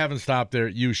 If you haven't stopped there,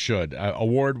 you should.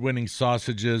 Award-winning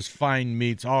sausages, fine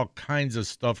meats, all kinds of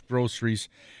stuff, groceries.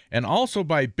 And also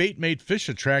by Baitmate Fish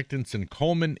Attractants and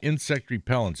Coleman Insect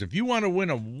Repellents. If you want to win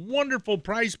a wonderful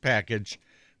prize package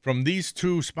from these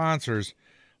two sponsors,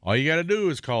 all you got to do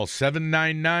is call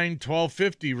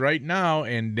 799-1250 right now.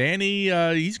 And Danny,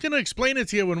 he's going to explain it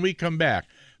to you when we come back.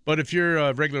 But if you're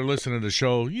a regular listener to the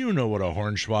show, you know what a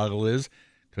Hornswoggle is.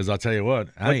 Because I'll tell you what,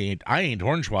 I ain't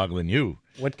hornswoggling you.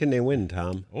 What can they win,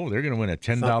 Tom? Oh, they're going to win a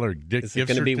 $10 gift certificate. Is it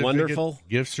going to be wonderful?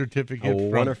 Gift certificate. Oh,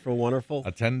 wonderful.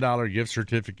 A $10 gift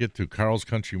certificate to Carl's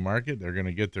Country Market. They're going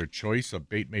to get their choice of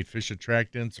Baitmate Fish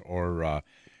Attractants or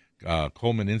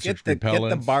Coleman Insect Repellents.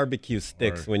 Get the barbecue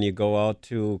sticks when you go out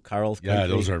to Carl's Country. Yeah,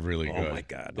 those are really good. Oh, my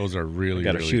God. Those are really,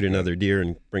 got to really shoot good. another deer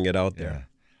and bring it out there.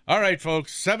 All right,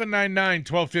 folks,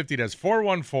 799-1250. That's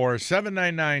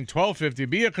 414-799-1250.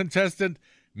 Be a contestant.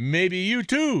 Maybe you,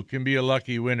 too, can be a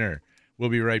lucky winner. We'll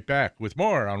be right back with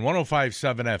more on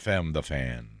 105.7 FM, The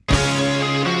Fan.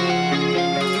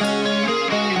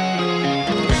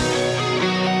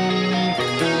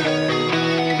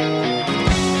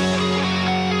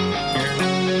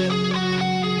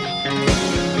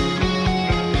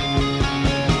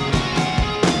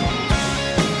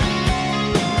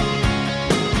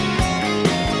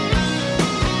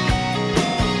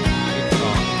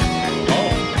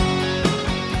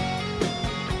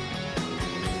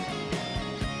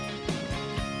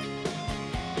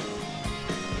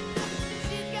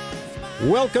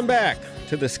 Welcome back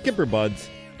to the Skipper Buds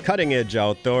Cutting Edge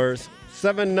Outdoors.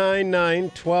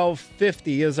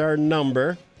 799-1250 is our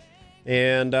number.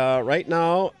 And right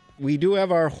now, we do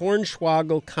have our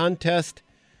Hornswoggle contest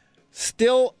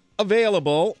still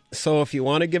available. So if you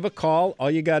want to give a call,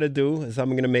 all you got to do is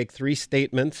I'm going to make 3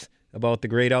 statements about the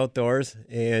great outdoors.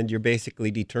 And you're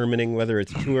basically determining whether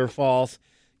it's true or false.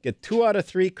 Get 2 out of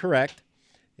 3 correct.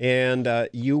 And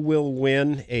you will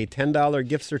win a $10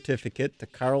 gift certificate to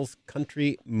Carl's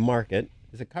Country Market.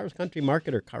 Is it Carl's Country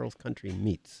Market or Carl's Country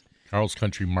Meats? Carl's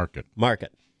Country Market.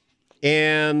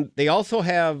 And they also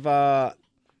have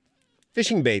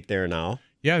fishing bait there now.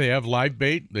 Yeah, they have live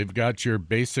bait. They've got your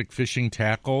basic fishing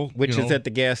tackle. Which is at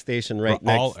the gas station right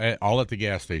next. All at the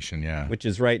gas station, yeah. Which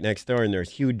is right next door, and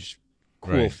there's huge,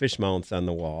 cool fish mounts on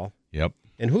the wall. Yep.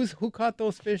 And who caught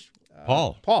those fish?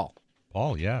 Paul.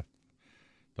 Paul, yeah.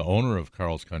 The owner of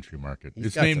Carl's Country Market.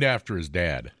 It's named after his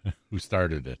dad, who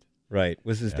started it. Right.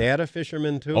 Was his dad a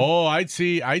fisherman too? Oh, I'd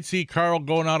see Carl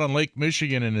going out on Lake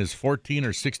Michigan in his 14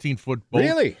 or 16-foot boat.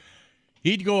 Really?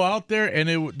 He'd go out there,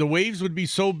 and the waves would be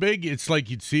so big, it's like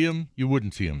you'd see him, you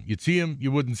wouldn't see him. You'd see him,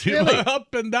 you wouldn't see him.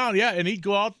 Up and down, yeah. And he'd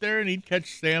go out there, and he'd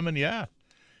catch salmon, yeah.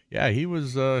 Yeah, he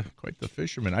was quite the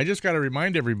fisherman. I just got to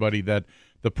remind everybody that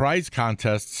the prize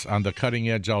contests on the Cutting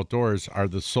Edge Outdoors are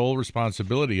the sole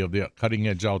responsibility of the Cutting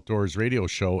Edge Outdoors radio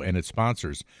show and its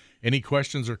sponsors. Any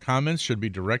questions or comments should be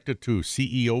directed to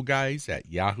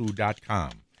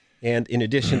ceoguys@yahoo.com. And in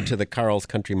addition to the Carl's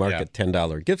Country Market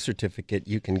 $10 gift certificate,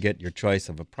 you can get your choice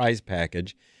of a prize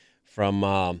package from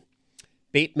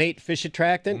Baitmate Fish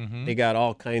Attractant. Mm-hmm. They got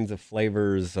all kinds of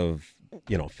flavors of,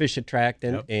 fish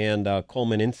attractant and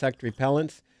Coleman insect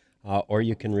repellents. Or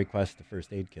you can request the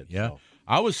first aid kit. Yeah. So.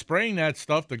 I was spraying that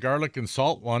stuff, the garlic and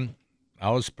salt one.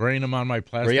 I was spraying them on my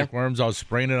plastic worms. I was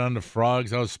spraying it on the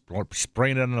frogs. I was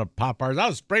spraying it on the poppers. I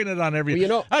was spraying it on everything.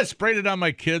 Well, I sprayed it on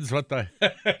my kids. What the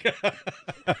heck?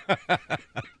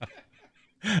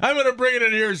 I'm going to bring it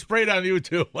in here and spray it on you,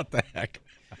 too. What the heck?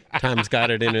 Tom's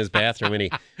got it in his bathroom,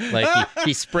 and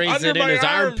he sprays it in his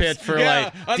armpit for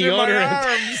under deodorant.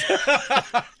 My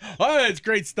arms. Oh, it's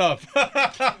great stuff.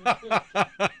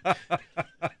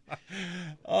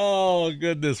 Oh,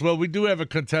 goodness. Well, we do have a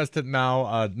contestant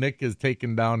now. Nick is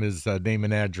taking down his name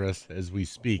and address as we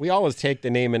speak. We always take the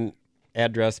name and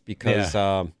address because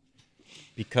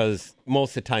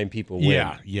most of the time people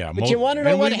win. Yeah. But you want to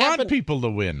know what happened? We want people to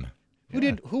win.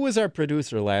 Who was our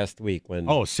producer last week?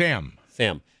 Sam.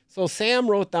 So Sam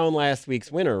wrote down last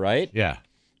week's winner, right? Yeah.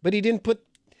 But he didn't put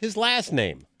his last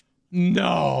name.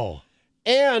 No.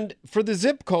 And for the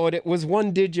zip code, it was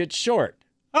 1 digit short.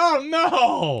 Oh,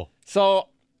 no. So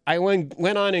I went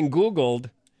on and Googled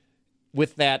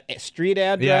with that street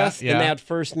address Yeah. and that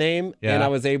first name, and Yeah. I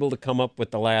was able to come up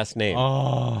with the last name.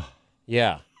 Oh.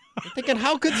 Yeah. I'm thinking,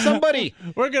 how could somebody?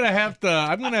 I'm going to have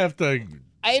to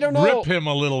I don't know. rip him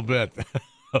a little bit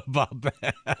about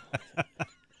that.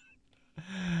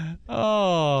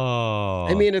 Oh.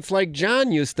 I mean, it's like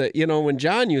John used to, when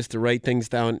John used to write things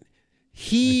down,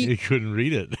 You couldn't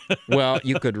read it. well,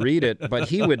 you could read it, but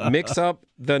he would mix up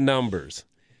the numbers.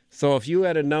 So if you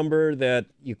had a number that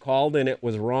you called and it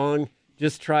was wrong,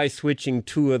 just try switching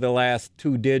 2 of the last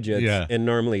 2 digits, Yeah. and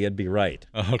normally it'd be right.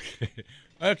 Okay.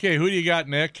 Okay, who do you got,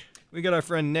 Nick? We got our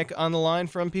friend Nick on the line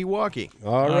from Pewaukee.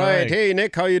 All right. right. Hey,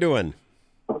 Nick, how you doing?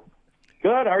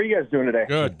 Good. How are you guys doing today?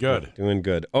 Good, good. Doing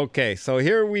good. Okay, so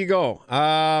here we go.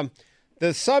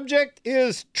 The subject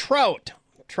is trout.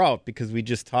 Trout, because we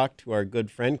just talked to our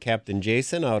good friend Captain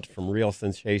Jason out from Real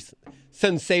Sensations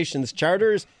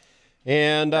Charters,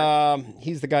 and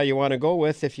he's the guy you want to go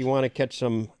with if you want to catch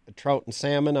some trout and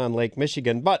salmon on Lake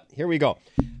Michigan. But here we go.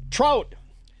 Trout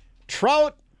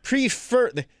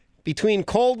prefer between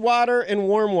cold water and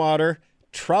warm water.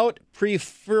 Trout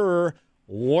prefer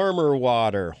warmer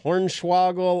water.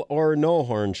 Hornswoggle or no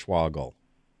hornswoggle?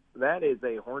 That is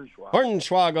a hornswoggle.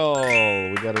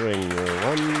 Hornswoggle. We got a ring.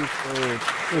 1,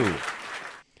 2.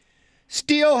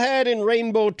 Steelhead and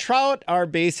rainbow trout are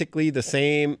basically the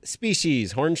same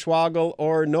species. Hornswoggle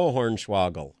or no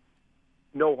hornswoggle?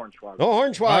 No hornswoggle. No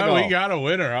hornswoggle. Oh, we got a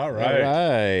winner. All All right.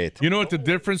 right. You know what the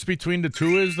difference between the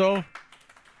two is, though?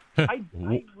 I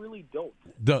really don't.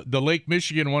 The Lake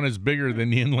Michigan one is bigger than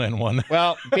the inland one.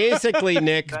 Well, basically,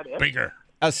 Nick, That is? Bigger.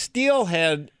 a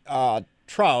steelhead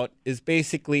trout is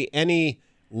basically any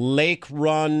lake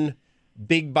run,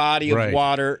 big body of Right.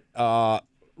 water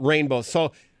rainbow.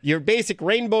 So your basic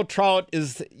rainbow trout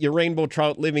is your rainbow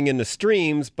trout living in the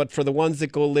streams, but for the ones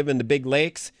that go live in the big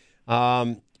lakes,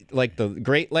 like the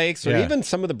Great Lakes or Yeah. even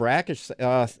some of the brackish,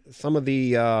 some of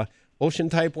the ocean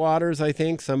type waters, I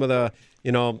think, some of the,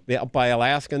 up by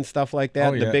Alaska and stuff like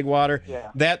that, Oh, the yeah. big water,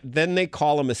 Yeah. then they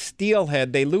call them a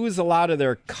steelhead. They lose a lot of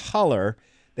their color.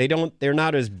 They're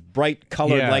not as bright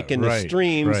colored Yeah, like in the right,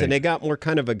 streams, right. and they got more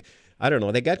kind of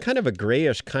they got kind of a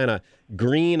grayish kind of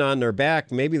green on their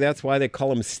back. Maybe that's why they call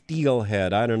them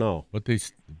steelhead. I don't know. But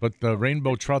the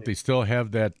rainbow trout, they still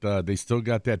have that. They still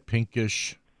got that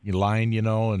pinkish line,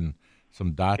 and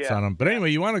some dots Yeah. on them. But anyway,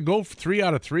 you want to go 3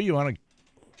 out of 3?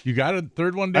 You got a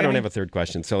third one, Danny? I don't have a third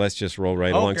question, so let's just roll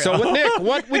right along. Okay. So, Nick,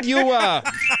 what would you?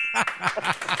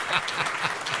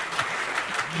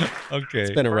 Okay.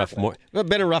 It's been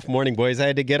a rough morning, boys. I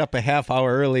had to get up a half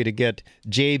hour early to get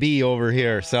JB over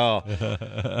here. So,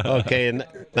 okay, and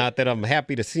not that I'm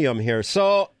happy to see him here.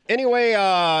 So, anyway,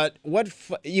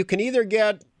 you can either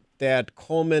get that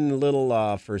Coleman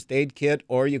little first aid kit,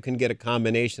 or you can get a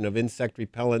combination of insect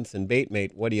repellents and bait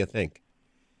mate. What do you think?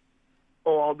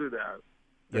 Oh, I'll do that.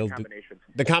 You'll The do- combination.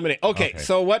 The combination. Okay, Okay.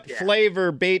 so what Yeah.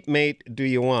 flavor bait mate do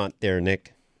you want there,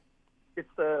 Nick? It's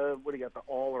what do you got, the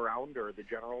all-around or the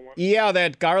general one? Yeah,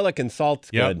 that garlic and salt's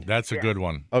Yep, good. that's a good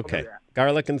one. Okay, do that.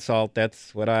 garlic and salt.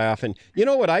 That's what I often. You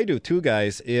know what I do too,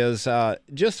 guys, is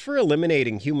just for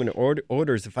eliminating human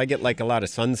odors. If I get like a lot of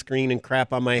sunscreen and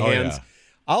crap on my Oh, hands, yeah.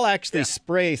 I'll actually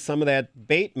spray some of that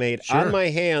bait mate on Sure. my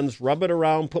hands, rub it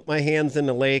around, put my hands in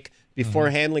the lake before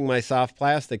handling my soft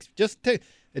plastics.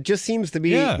 It just seems to be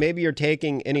Yeah. maybe you're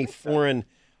taking any foreign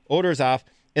odors off.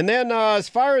 And then as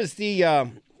far as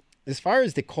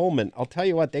the Coleman, I'll tell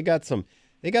you what, they got some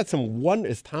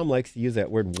as Tom likes to use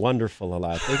that word wonderful a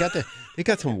lot. They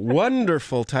got some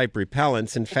wonderful type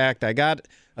repellents. In fact, I got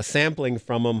a sampling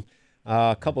from them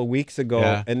a couple weeks ago,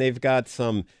 Yeah. and they've got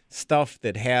some stuff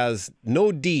that has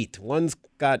no DEET. One's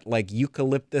got like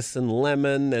eucalyptus and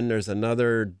lemon, and there's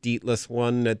another DEETless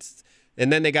one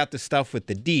and then they got the stuff with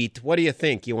the DEET. What do you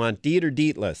think? You want DEET or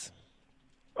DEETless?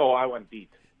 Oh, I went DEET.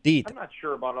 DEET, I'm not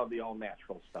sure about all the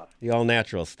all-natural stuff. the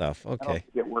all-natural stuff. I don't Okay. think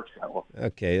it works that well.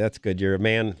 Okay, that's good. You're a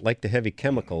man like the heavy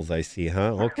chemicals, I see,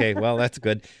 huh? Okay, well, that's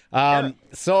good.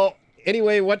 So,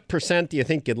 anyway, what percent do you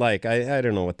think you'd like? I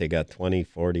don't know what they got, 20,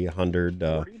 40, 100.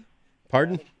 40?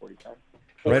 Pardon? 45.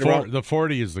 Right around, The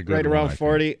 40 is the good right one, around I think.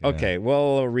 40? Yeah. Okay,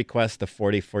 we'll request a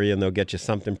 40 for you, and they'll get you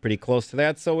something pretty close to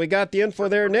that. So we got the info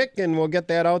there, Nick, and we'll get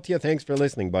that out to you. Thanks for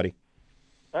listening, buddy.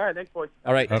 All right, thanks, boys.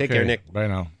 All right, take care, Nick. Bye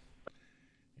now.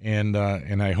 And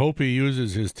I hope he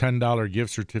uses his $10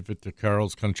 gift certificate to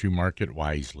Carl's Country Market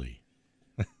wisely.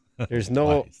 There's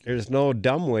no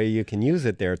dumb way you can use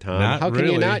it there, Tom. Not How can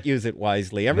really. you not use it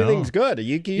wisely? Everything's good.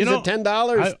 You can use know,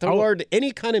 $10 toward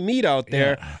any kind of meat out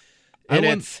there. Yeah. And I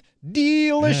it's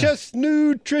Delicious,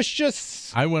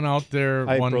 nutritious. I went out there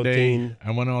High one protein. day.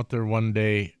 I went out there one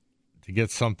day to get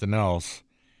something else,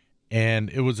 and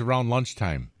it was around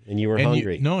lunchtime. And you were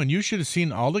hungry. And you should have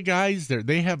seen all the guys there.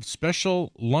 They have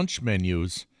special lunch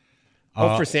menus.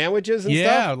 For sandwiches and stuff?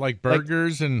 Yeah, like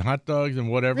burgers and hot dogs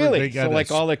and whatever. Really? They got So like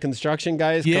all the construction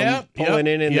guys come pulling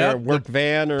in their work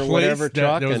van or whatever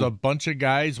truck? There was a bunch of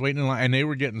guys waiting in line, and they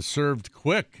were getting served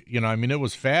quick. You know, I mean, it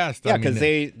was fast. Yeah, I mean, because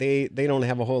they don't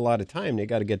have a whole lot of time. They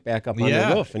got to get back up on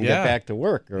the roof and get back to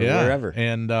work or wherever.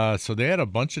 And so they had a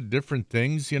bunch of different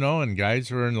things, you know, and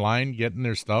guys were in line getting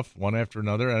their stuff one after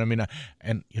another. And I mean, I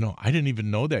didn't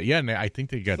even know that. Yeah, and I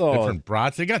think they got different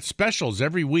brats. They got specials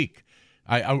every week.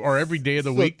 Or every day of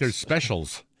the week, there's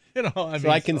specials. You know,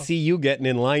 I can see you getting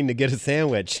in line to get a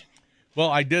sandwich. Well,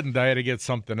 I didn't. I had to get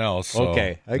something else. So,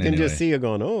 okay, I can just see you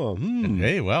going.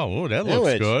 Hey, well, that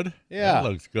sandwich. Looks good. Yeah, that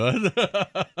looks good.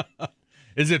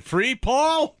 Is it free,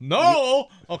 Paul? No.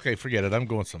 Okay, forget it. I'm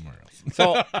going somewhere else.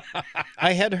 So,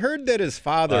 I had heard that his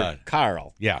father,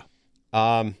 Carl. Yeah.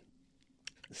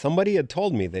 Somebody had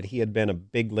told me that he had been a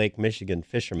big Lake Michigan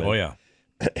fisherman. Oh yeah.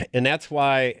 And that's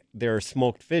why their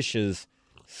smoked fish is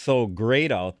so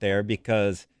great out there,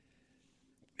 because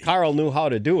Carl knew how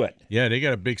to do it. Yeah, they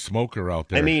got a big smoker out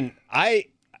there. I mean,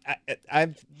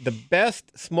 I've the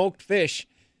best smoked fish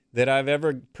that I've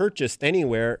ever purchased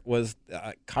anywhere was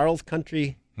Carl's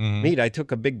Country Meat. I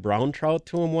took a big brown trout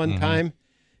to him one time,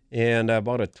 and I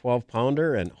bought a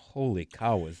 12-pounder, and holy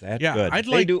cow, was that good.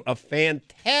 They do a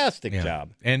fantastic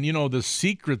job. And, you know, the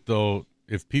secret, though,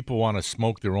 if people want to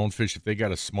smoke their own fish, if they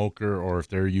got a smoker or if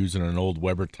they're using an old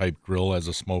Weber-type grill as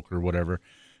a smoker, whatever,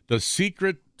 the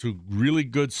secret to really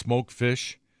good smoked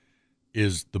fish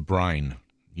is the brine.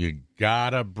 You got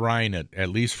to brine it, at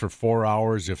least for 4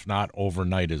 hours, if not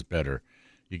overnight is better.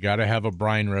 You got to have a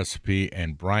brine recipe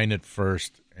and brine it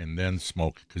first and then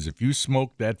smoke it. Because if you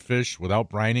smoke that fish without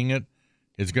brining it,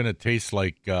 it's going to taste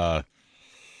like, I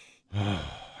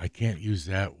can't use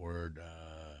that word,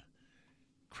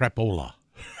 crapola.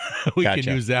 We can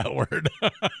use that word.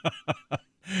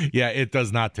 Yeah, it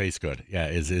does not taste good. Yeah,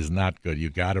 it is not good.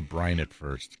 You got to brine it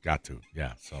first. Got to.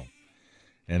 Yeah, so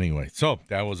anyway. So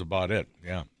that was about it.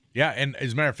 Yeah. Yeah, and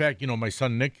as a matter of fact, you know, my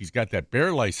son Nick, he's got that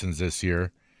bear license this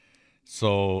year.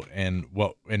 So, and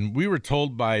we were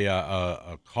told by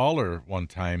a caller one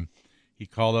time, he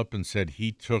called up and said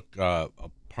he took a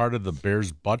part of the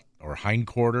bear's butt or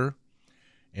hindquarter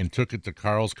and took it to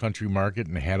Carl's Country Market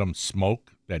and had him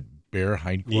smoke that bear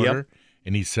hindquarter. Yep.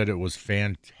 And he said it was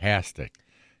fantastic.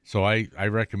 So I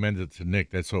recommended it to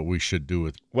Nick. That's what we should do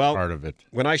with part of it.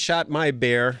 When I shot my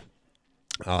bear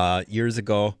years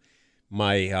ago,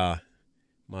 my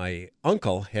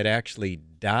uncle had actually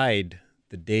died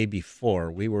the day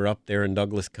before. We were up there in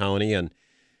Douglas County, and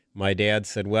my dad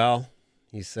said,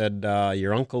 he said,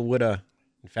 your uncle would have,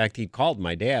 in fact, he called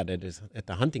my dad at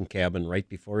the hunting cabin right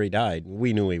before he died.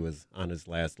 We knew he was on his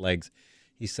last legs.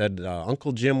 He said,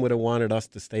 Uncle Jim would have wanted us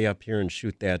to stay up here and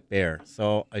shoot that bear.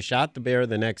 So I shot the bear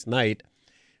the next night.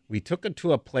 We took it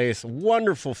to a place, a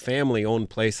wonderful family-owned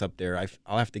place up there.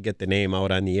 I'll have to get the name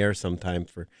out on the air sometime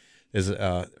as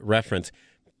reference.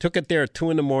 Took it there at 2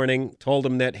 a.m, told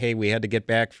them that, hey, we had to get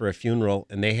back for a funeral,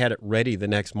 and they had it ready the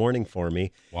next morning for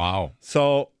me. Wow.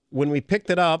 So when we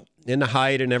picked it up, in the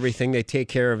hide and everything, they take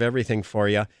care of everything for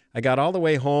you. I got all the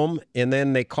way home, and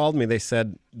then they called me. They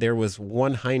said there was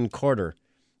one hindquarter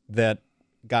that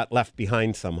got left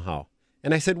behind somehow.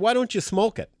 And I said, why don't you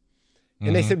smoke it?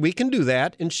 And they said, we can do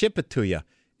that and ship it to you.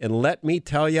 And let me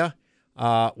tell you,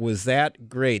 was that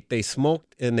great. They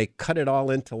smoked and they cut it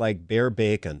all into like bear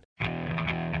bacon.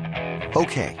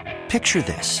 Okay, picture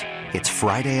this. It's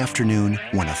Friday afternoon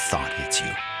when a thought hits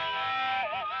you.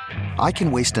 I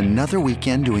can waste another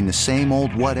weekend doing the same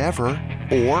old whatever,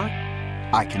 or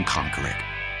I can conquer it.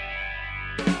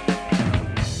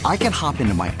 I can hop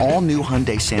into my all-new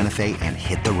Hyundai Santa Fe and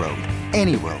hit the road.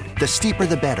 Any road. The steeper,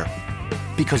 the better.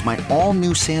 Because my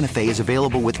all-new Santa Fe is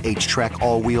available with H-Track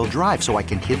all-wheel drive, so I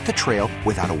can hit the trail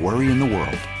without a worry in the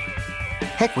world.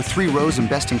 Heck, with 3 rows and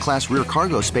best-in-class rear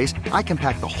cargo space, I can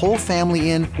pack the whole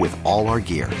family in with all our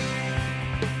gear.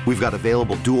 We've got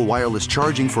available dual wireless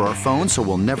charging for our phones, so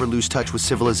we'll never lose touch with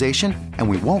civilization, and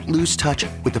we won't lose touch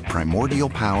with the primordial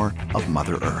power of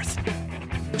Mother Earth.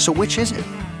 So which is it?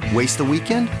 Waste the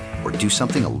weekend or do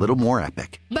something a little more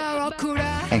epic?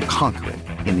 And conquer it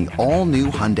in the all-new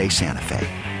Hyundai Santa Fe.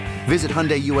 Visit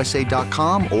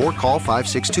HyundaiUSA.com or call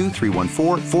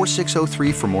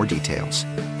 562-314-4603 for more details.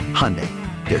 Hyundai,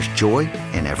 there's joy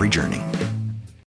in every journey.